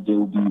to 30th, they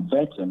will be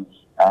vetting,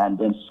 and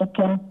then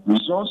second,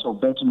 results of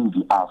vetting will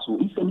be out. So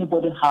if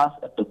anybody has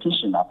a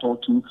petition at all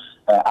to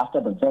after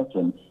the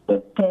vetting,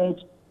 the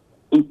 3rd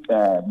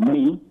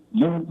May,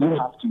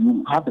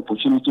 you have the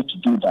opportunity to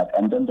do that,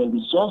 and then the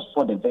results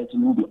for the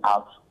vetting will be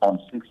out on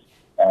 6th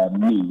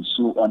May.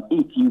 So on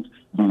 18th,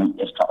 the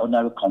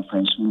extraordinary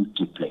conference will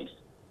take place.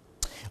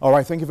 All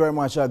right, thank you very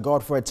much,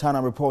 Godfrey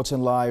Tanner,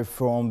 reporting live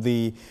from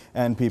the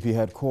NPP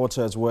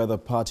headquarters, where the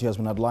party has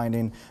been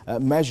outlining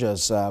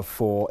measures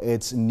for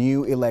its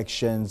new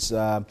elections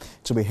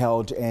to be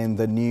held in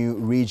the new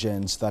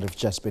regions that have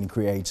just been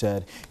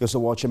created. You're also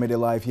watching Midday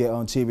Live here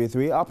on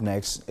TV3. Up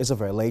next is the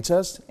very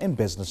latest in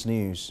business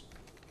news.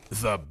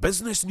 The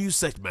business news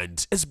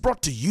segment is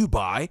brought to you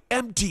by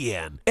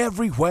MTN.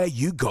 Everywhere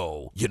you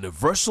go,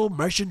 Universal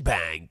Merchant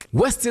Bank,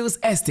 West Hills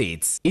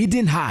Estates,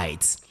 Eden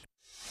Heights.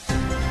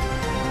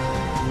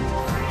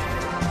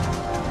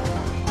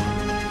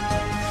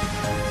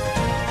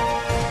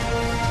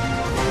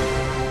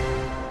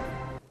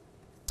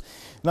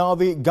 Now,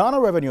 the Ghana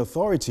Revenue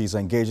Authority is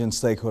engaging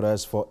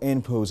stakeholders for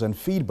inputs and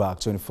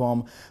feedback to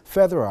inform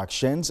further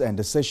actions and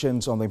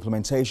decisions on the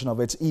implementation of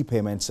its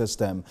e-payment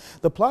system.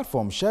 The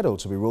platform, scheduled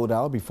to be rolled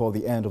out before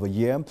the end of the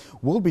year,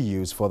 will be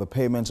used for the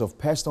payment of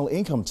personal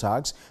income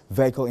tax,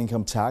 vehicle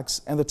income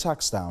tax, and the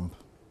tax stamp.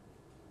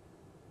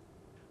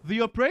 The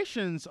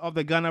operations of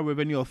the Ghana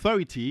Revenue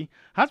Authority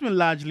has been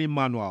largely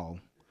manual.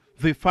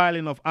 The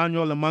filing of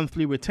annual and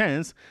monthly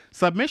returns,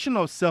 submission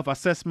of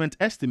self-assessment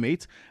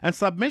estimates, and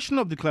submission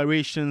of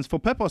declarations for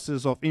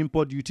purposes of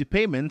import duty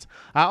payment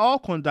are all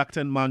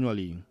conducted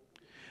manually.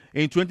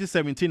 In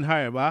 2017,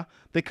 however,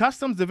 the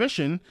Customs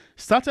Division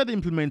started the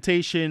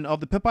implementation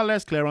of the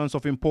paperless clearance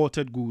of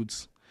imported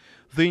goods.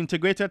 The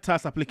integrated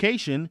tax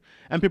application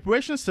and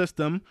preparation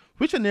system,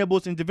 which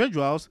enables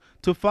individuals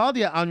to file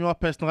their annual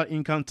personal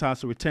income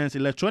tax returns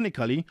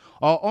electronically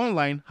or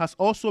online, has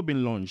also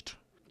been launched.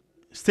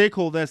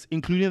 Stakeholders,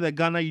 including the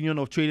Ghana Union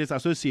of Traders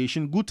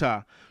Association,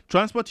 GUTA,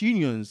 transport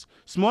unions,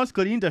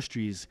 small-scale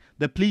industries,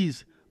 the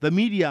police, the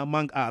media,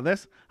 among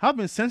others, have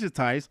been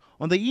sensitized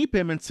on the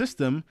e-payment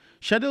system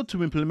scheduled to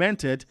be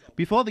implemented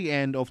before the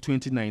end of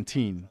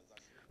 2019.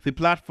 The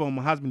platform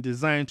has been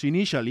designed to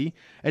initially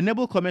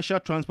enable commercial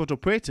transport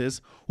operators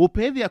who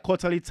pay their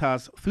quarterly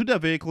tax through the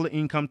vehicle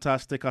income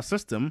tax sticker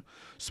system,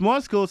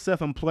 small-scale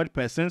self-employed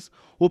persons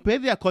who pay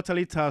their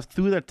quarterly tax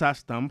through the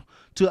tax stamp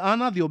to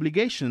honor the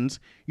obligations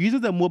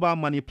using the mobile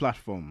money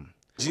platform.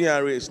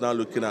 GRA is now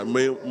looking at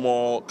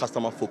more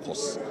customer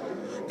focus,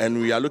 and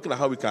we are looking at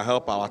how we can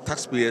help our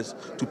taxpayers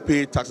to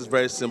pay taxes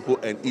very simple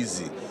and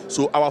easy.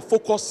 So our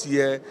focus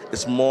here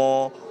is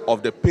more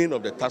of the pain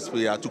of the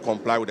taxpayer to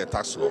comply with the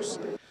tax laws.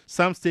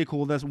 Some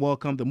stakeholders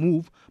welcomed the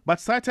move, but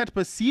cited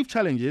perceived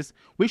challenges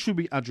which should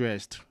be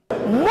addressed.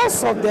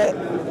 Most of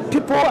the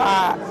people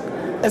are,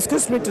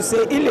 excuse me to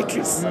say,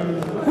 illiterates,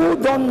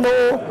 who don't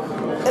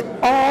know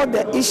all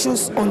the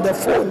issues on the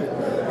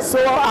phone. So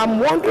I'm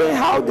wondering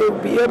how they'll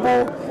be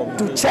able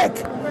to check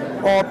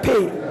or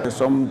pay.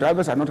 Some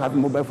drivers are not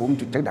having mobile phone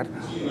to check that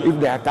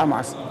if their time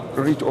has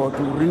reached or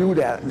to renew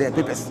their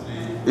papers.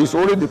 It's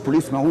only the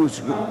policeman who is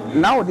good.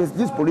 Nowadays,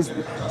 these police,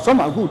 some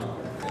are good.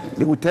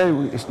 They will tell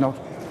you it's not.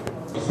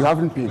 You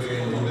haven't paid,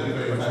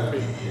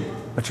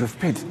 but you've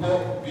paid.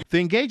 The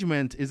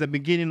engagement is the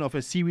beginning of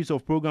a series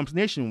of programs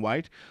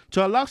nationwide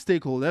to allow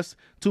stakeholders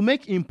to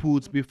make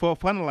inputs before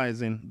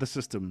finalizing the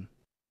system.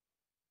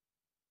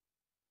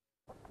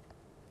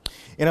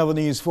 In other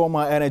news,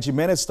 former Energy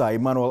Minister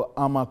Emmanuel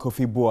Ama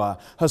Kofi-Boah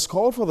has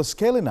called for the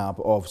scaling up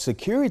of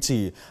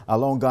security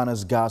along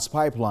Ghana's gas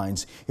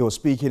pipelines. He was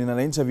speaking in an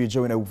interview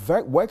during a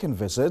working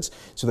visit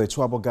to the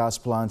Tuabo gas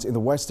plant in the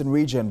Western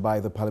region by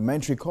the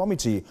Parliamentary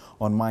Committee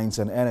on Mines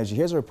and Energy.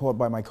 Here's a report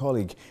by my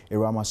colleague,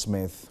 Irama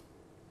Smith.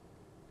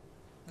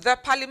 The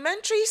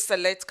Parliamentary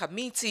Select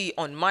Committee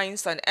on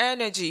Mines and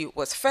Energy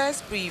was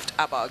first briefed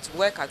about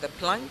work at the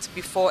plant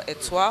before a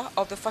tour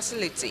of the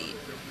facility.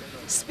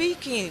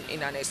 Speaking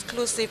in an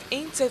exclusive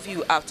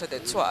interview after the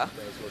tour,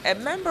 a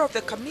member of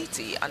the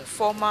committee and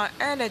former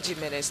Energy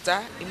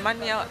Minister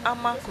Emmanuel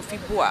Ama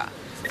Kofi-Boah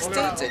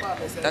stated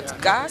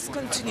that gas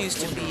continues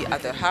to be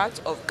at the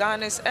heart of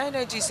Ghana's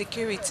energy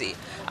security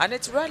and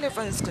its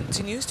relevance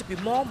continues to be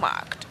more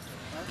marked.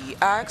 He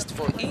asked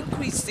for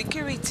increased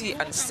security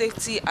and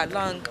safety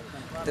along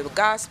the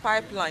gas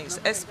pipelines,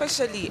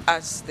 especially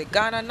as the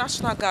Ghana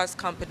National Gas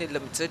Company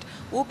Limited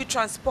will be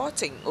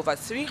transporting over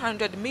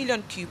 300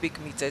 million cubic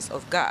meters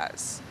of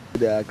gas.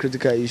 There are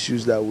critical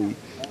issues that we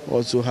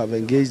also have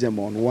engaged them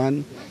on.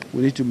 One,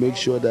 we need to make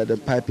sure that the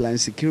pipeline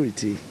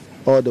security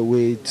all the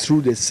way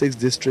through the 6th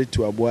district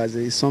to Abuaze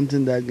is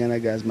something that Ghana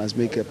guys must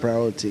make a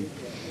priority.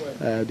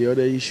 The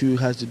other issue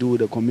has to do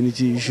with the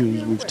community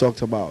issues we've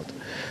talked about.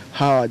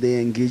 How are they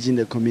engaging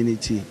the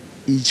community,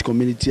 each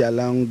community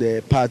along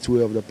the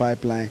pathway of the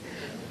pipeline,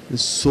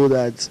 so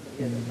that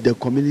the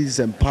community is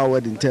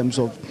empowered in terms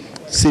of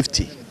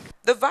safety.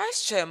 The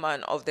vice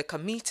chairman of the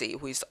committee,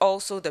 who is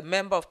also the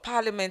member of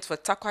parliament for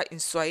Takwa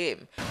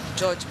Inswayem,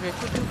 George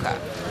Mekuduka,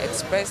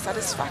 expressed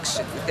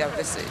satisfaction with their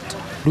visit.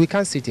 We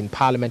can't sit in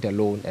parliament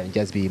alone and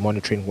just be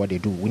monitoring what they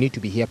do. We need to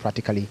be here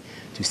practically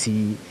to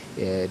see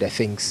the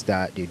things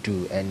that they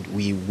do, and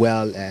we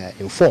well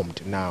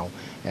informed now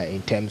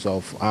in terms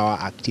of our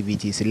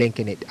activities,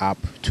 linking it up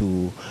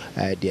to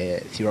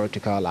the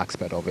theoretical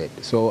aspect of it.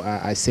 So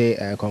I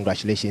say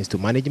congratulations to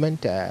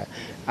management.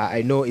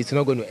 I know it's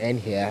not going to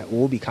end here.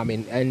 We'll be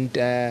coming,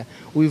 and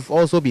we've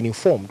also been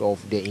informed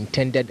of the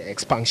intended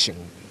expansion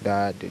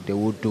that they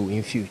will do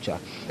in future.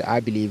 I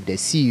believe the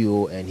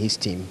CEO and his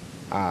team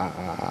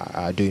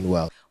are doing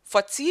well.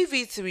 For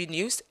TV3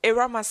 News,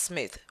 Irama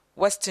Smith,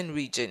 Western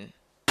Region.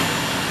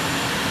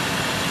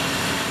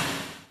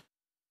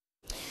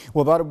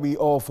 Well, that'll be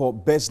all for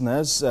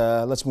business.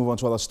 Let's move on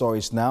to other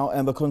stories now.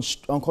 And the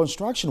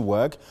construction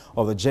work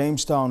of the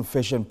Jamestown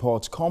Fish and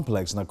Port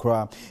Complex in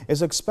Accra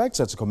is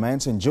expected to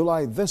commence in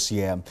July this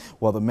year,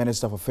 while the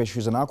Minister for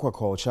Fisheries and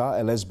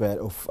Aquaculture, Elizabeth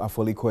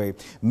Afolikwe,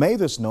 made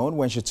this known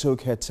when she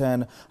took her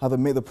turn at the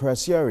Meet the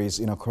Press series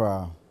in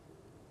Accra.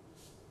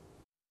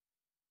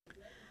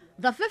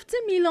 The $50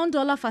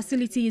 million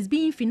facility is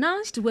being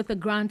financed with a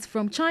grant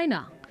from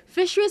China.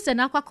 Fisheries and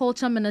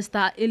Aquaculture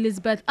Minister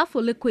Elizabeth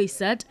Afolikwe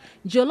said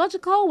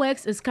geological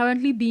works is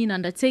currently being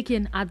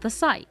undertaken at the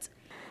site.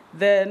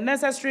 The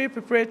necessary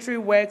preparatory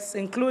works,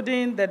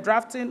 including the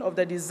drafting of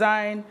the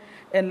design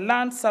and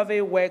land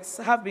survey works,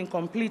 have been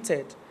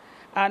completed.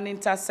 An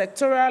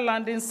intersectoral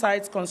landing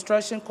site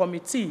construction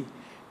committee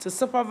to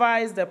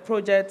supervise the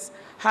project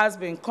has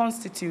been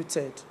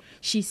constituted.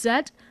 She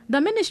said the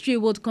ministry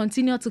would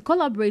continue to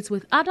collaborate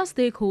with other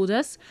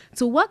stakeholders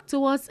to work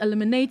towards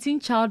eliminating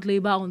child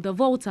labor on the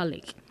Volta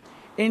Lake.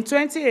 In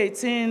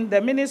 2018,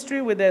 the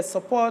ministry, with the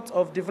support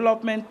of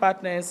development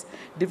partners,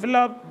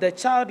 developed the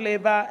Child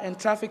Labor and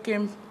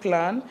Trafficking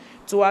Plan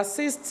to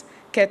assist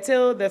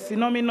curtail the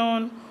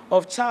phenomenon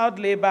of child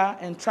labor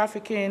and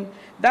trafficking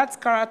that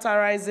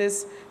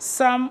characterizes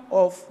some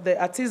of the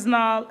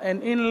artisanal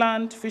and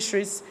inland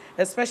fisheries,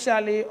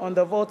 especially on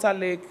the Volta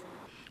Lake.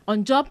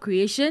 On job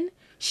creation,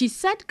 she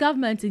said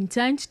government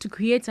intends to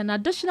create an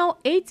additional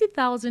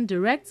 80,000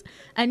 direct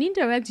and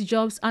indirect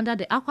jobs under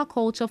the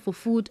Aquaculture for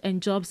Food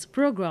and Jobs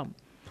program.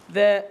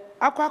 The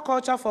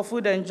Aquaculture for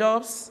Food and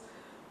Jobs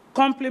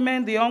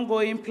complement the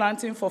ongoing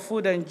Planting for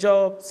Food and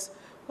Jobs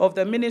of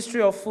the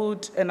Ministry of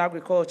Food and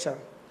Agriculture.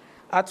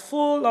 At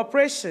full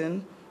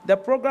operation, the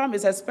program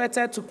is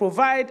expected to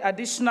provide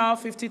additional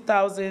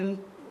 50,000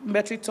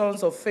 metric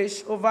tons of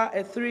fish over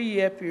a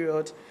 3-year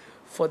period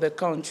for the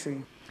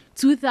country.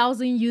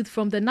 2,000 youth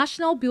from the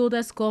National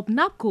Builders Corp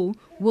NAPCO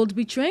will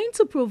be trained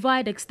to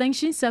provide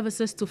extension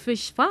services to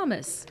fish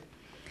farmers.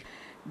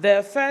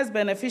 The first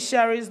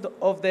beneficiaries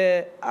of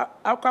the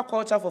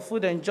Aquaculture for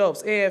Food and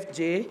Jobs,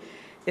 AFJ,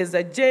 is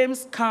the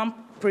James Camp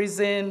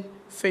Prison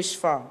Fish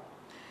Farm.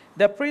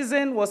 The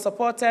prison was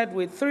supported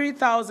with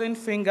 3,000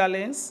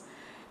 fingerlings,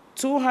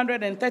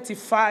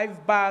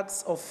 235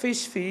 bags of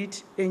fish feed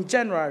in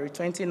January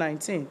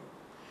 2019.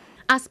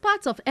 As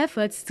part of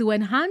efforts to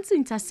enhance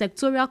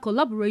intersectoral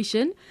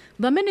collaboration,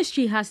 the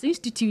ministry has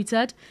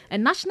instituted a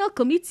national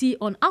committee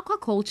on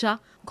aquaculture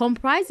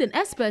comprising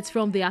experts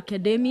from the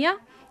academia,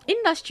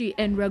 industry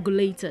and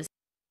regulators.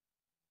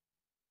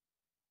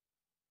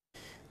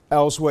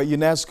 Elsewhere,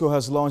 UNESCO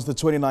has launched the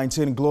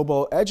 2019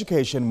 Global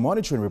Education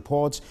Monitoring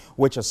Report,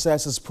 which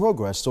assesses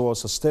progress towards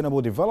Sustainable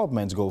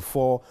Development Goal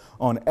 4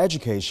 on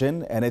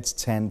education and its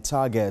 10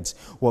 targets.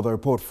 While the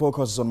report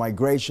focuses on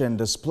migration,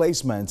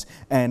 displacement,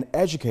 and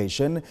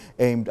education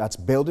aimed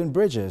at building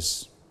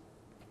bridges.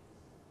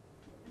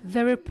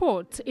 The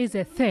report is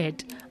a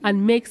third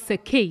and makes a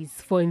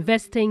case for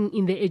investing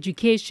in the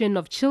education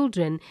of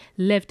children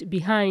left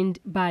behind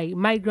by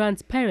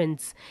migrant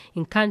parents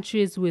in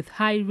countries with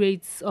high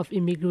rates of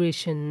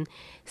immigration.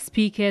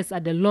 Speakers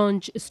at the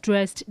launch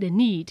stressed the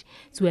need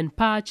to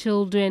empower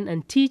children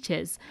and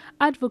teachers,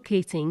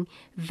 advocating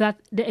that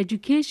the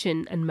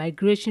education and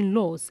migration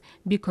laws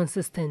be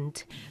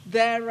consistent.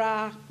 There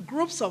are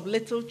groups of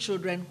little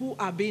children who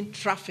are being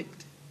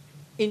trafficked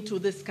into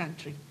this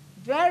country,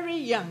 very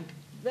young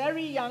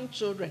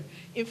children.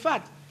 In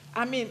fact,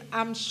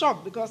 I'm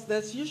shocked because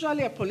there's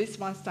usually a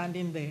policeman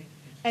standing there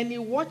and he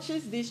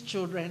watches these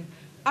children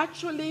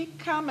actually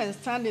come and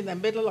stand in the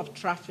middle of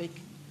traffic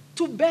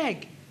to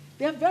beg.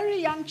 They're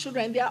very young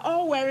children. They are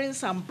all wearing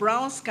some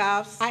brown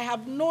scarves. I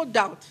have no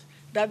doubt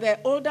that the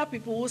older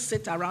people who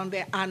sit around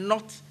there are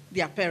not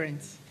their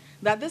parents,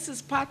 that this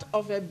is part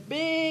of a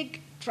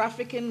big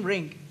trafficking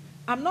ring.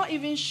 I'm not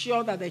even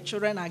sure that the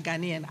children are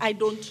Ghanaian. I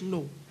don't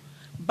know.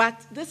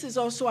 But this is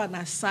also an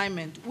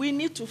assignment. We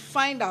need to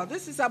find out.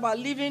 This is about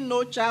leaving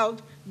no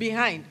child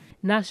behind.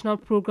 National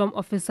Program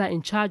Officer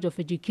in charge of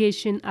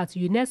education at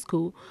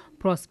UNESCO,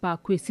 Prosper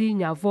Kwesi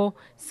Nyavo,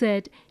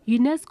 said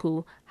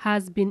UNESCO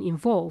has been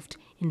involved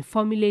in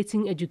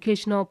formulating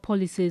educational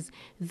policies,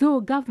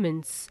 though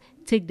governments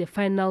take the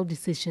final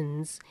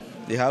decisions.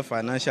 They have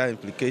financial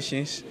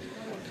implications,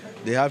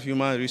 they have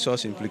human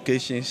resource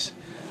implications.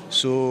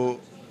 So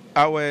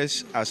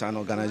ours as an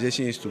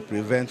organization is to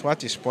prevent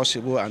what is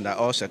possible under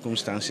all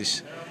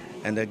circumstances,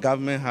 and the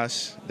government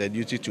has the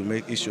duty to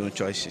make its own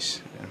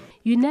choices.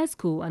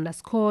 UNESCO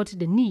underscored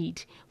the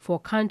need for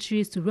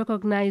countries to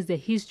recognize the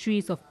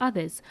histories of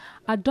others,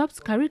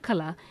 adopt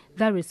curricula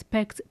that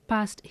respect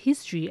past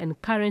history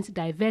and current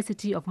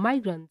diversity of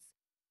migrants.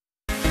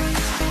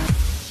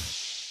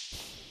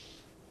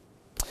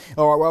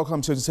 All right,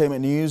 welcome to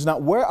Entertainment News. Now,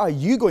 where are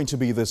you going to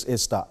be this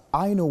Easter?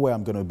 I know where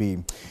I'm going to be.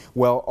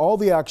 Well, all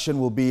the action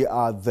will be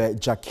at the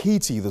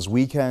Jakiti this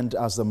weekend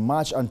as the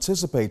much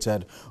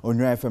anticipated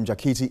Onua FM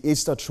Jakiti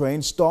Easter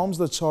train storms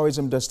the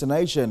tourism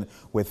destination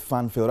with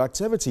fun-filled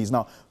activities.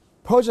 Now,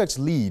 Project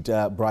lead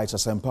Bright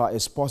Asempa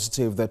is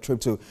positive that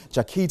trip to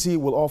Jakiti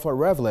will offer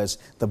revelers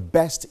the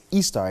best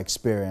Easter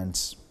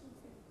experience.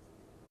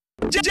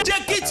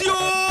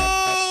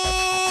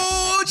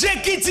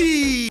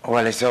 Jakiti!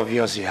 Well, it's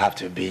obvious you have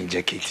to be in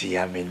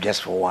Jakiti. I mean,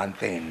 just for one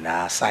thing,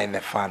 aside the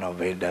fun of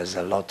it, there's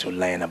a lot to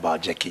learn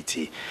about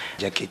Jakiti.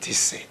 Jakiti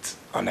sits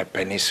on a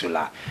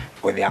peninsula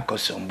with the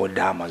Akosombo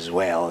Dam as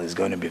well. It's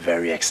going to be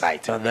very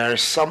exciting.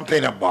 There's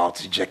something about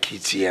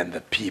Jakiti and the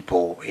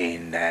people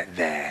in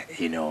there,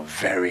 you know,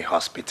 very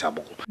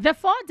hospitable. The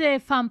 4-day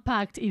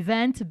fun-packed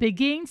event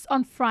begins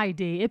on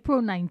Friday,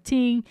 April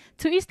 19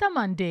 to Easter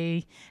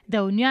Monday. The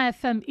Onua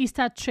FM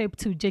Easter trip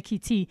to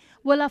Jakiti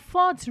will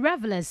afford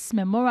revelers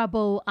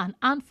memorable and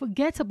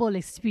unforgettable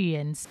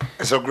experience.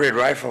 So great,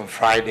 right from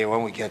Friday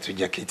when we get to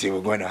Jakiti,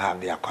 we're going to have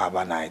the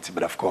Aquaba night,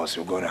 but of course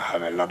we're going to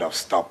have a lot of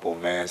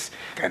stopovers,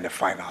 and the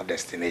final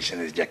destination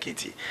is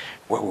Jakiti,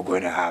 where we're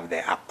going to have the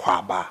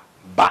Aquaba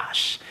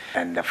Bash,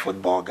 and the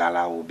football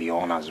gala will be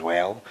on as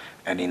well,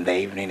 and in the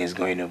evening is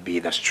going to be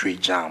the street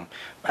jam,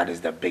 that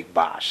is the big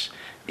bash.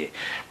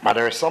 But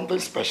there is something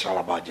special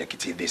about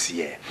Jakiti this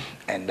year,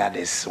 and that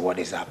is what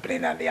is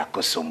happening at the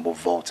Akosombo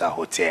Volta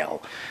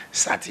Hotel.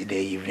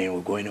 Saturday evening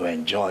we're going to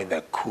enjoy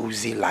the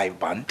Kuzi live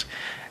band,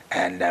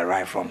 and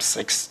right from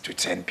 6 to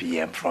 10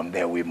 p.m. From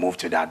there we move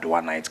to the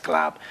Adwa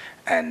nightclub,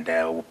 and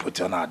we'll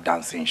put on our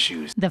dancing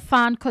shoes. The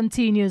fun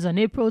continues on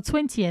April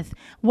 20th,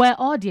 where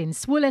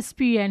audience will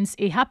experience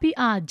a happy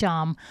hour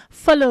jam,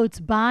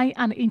 followed by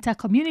an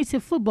inter-community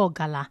football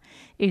gala.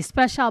 A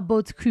special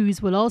boat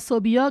cruise will also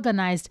be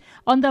organized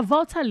on the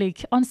Volta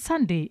Lake on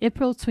Sunday,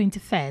 April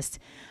 21st.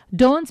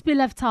 Don't be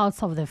left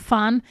out of the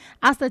fun,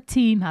 as the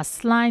team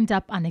has lined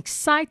up an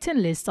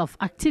exciting list of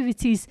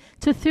activities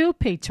to thrill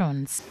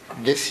patrons.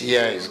 This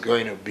year is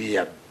going to be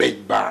a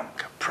big bang.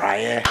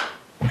 Prayer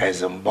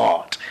is on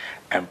board,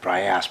 and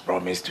Prayer has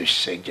promised to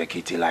shake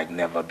Jakiti like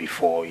never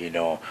before. You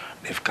know,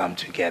 they've come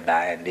together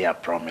and they are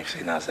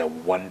promising us a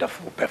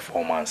wonderful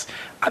performance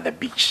at the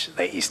beach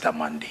the Easter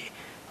Monday.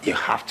 You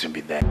have to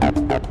be there.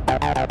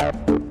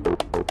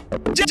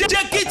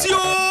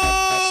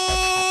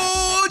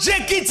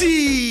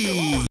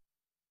 Jakiti!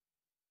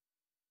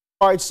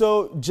 All right,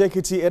 so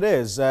Jakiti it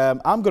is.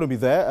 I'm going to be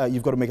there.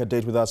 You've got to make a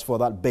date with us for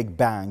that big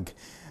bang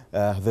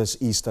this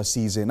Easter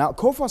season. Now,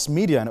 Kofas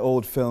Media and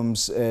Old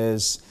Films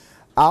is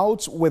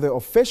out with the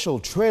official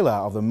trailer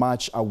of the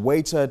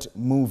much-awaited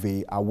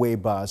movie Away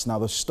Bus. Now,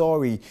 the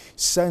story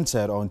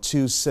centered on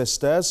two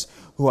sisters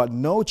who had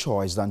no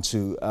choice than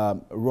to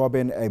rob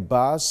in a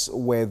bus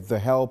with the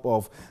help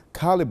of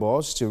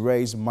Calibos to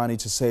raise money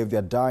to save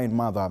their dying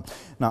mother.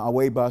 Now,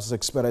 Away Bus is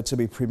expected to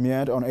be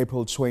premiered on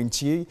April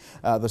 20.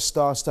 The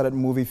star-studded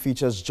movie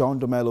features John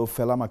Domelo,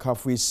 Fela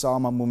McCaffrey,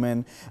 Salma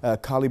Mumen,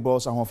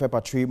 Calibos, Ahonfe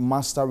Patri,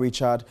 Master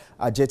Richard,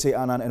 Ajete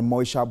Annan, and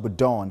Moisha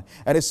Budon.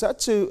 And it's set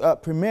to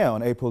premiere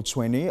on April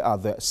 20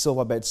 at the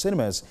Silverbed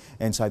Cinemas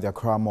inside the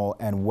Accra Mall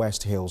and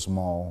West Hills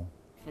Mall.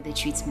 For the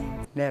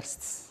treatment.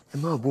 Next,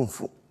 Emma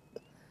Boomfo,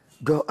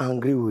 go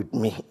angry with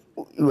me.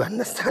 You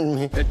understand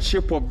me? A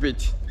chip of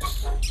it.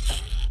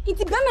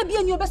 It's gonna be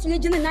a new best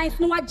legend and knife.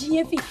 No, what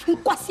GFE,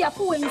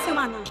 Quasiafu, and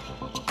Samana.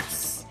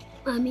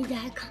 Mammy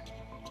Daka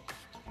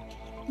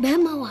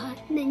Bama,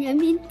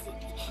 Nanyamin,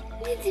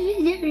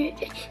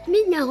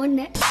 Mina on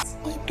that.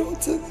 My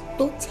daughters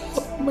don't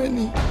have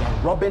money.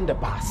 Robbing the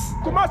bus.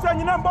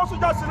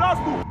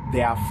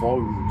 There are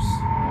 4 rules.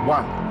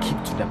 1,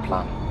 keep to the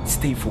plan.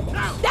 Stay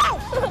focused. Down.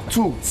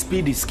 2,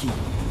 speed is key.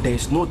 There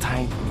is no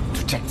time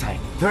to check time.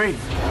 3,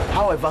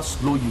 however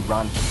slow you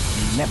run,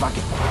 you never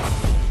get caught.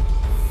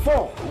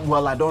 4,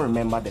 well, I don't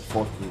remember the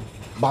 4th rule,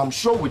 but I'm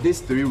sure with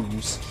these 3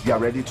 rules, you are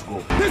ready to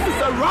go. This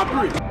is a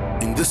robbery!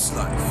 In this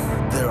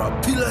life, there are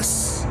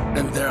pillars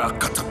and there are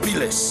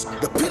caterpillars.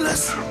 The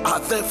pillars are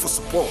there for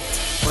support,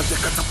 but the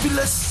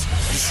caterpillars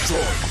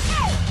destroy.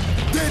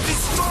 They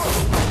destroy!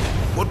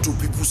 What do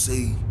people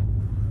say?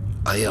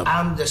 I am.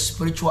 I'm the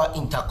spiritual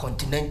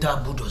intercontinental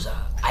bulldozer.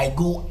 I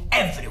go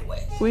everywhere.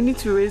 We need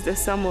to raise the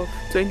sum of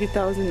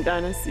 20,000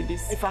 Ghana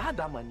cedis. If I had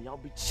that money, I'll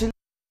be chilling.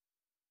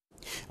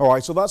 All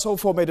right, so that's all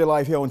for Midday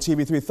Live here on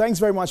TV3. Thanks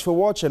very much for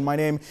watching. My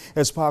name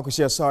is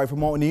Parkusi Asari. For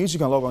more news, you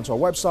can log on to our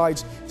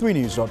website,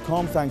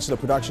 3news.com. Thanks to the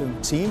production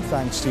team.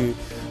 Thanks to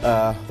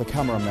the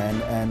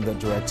cameramen and the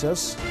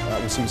directors.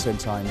 We'll see you same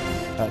time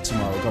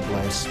tomorrow. God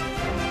bless.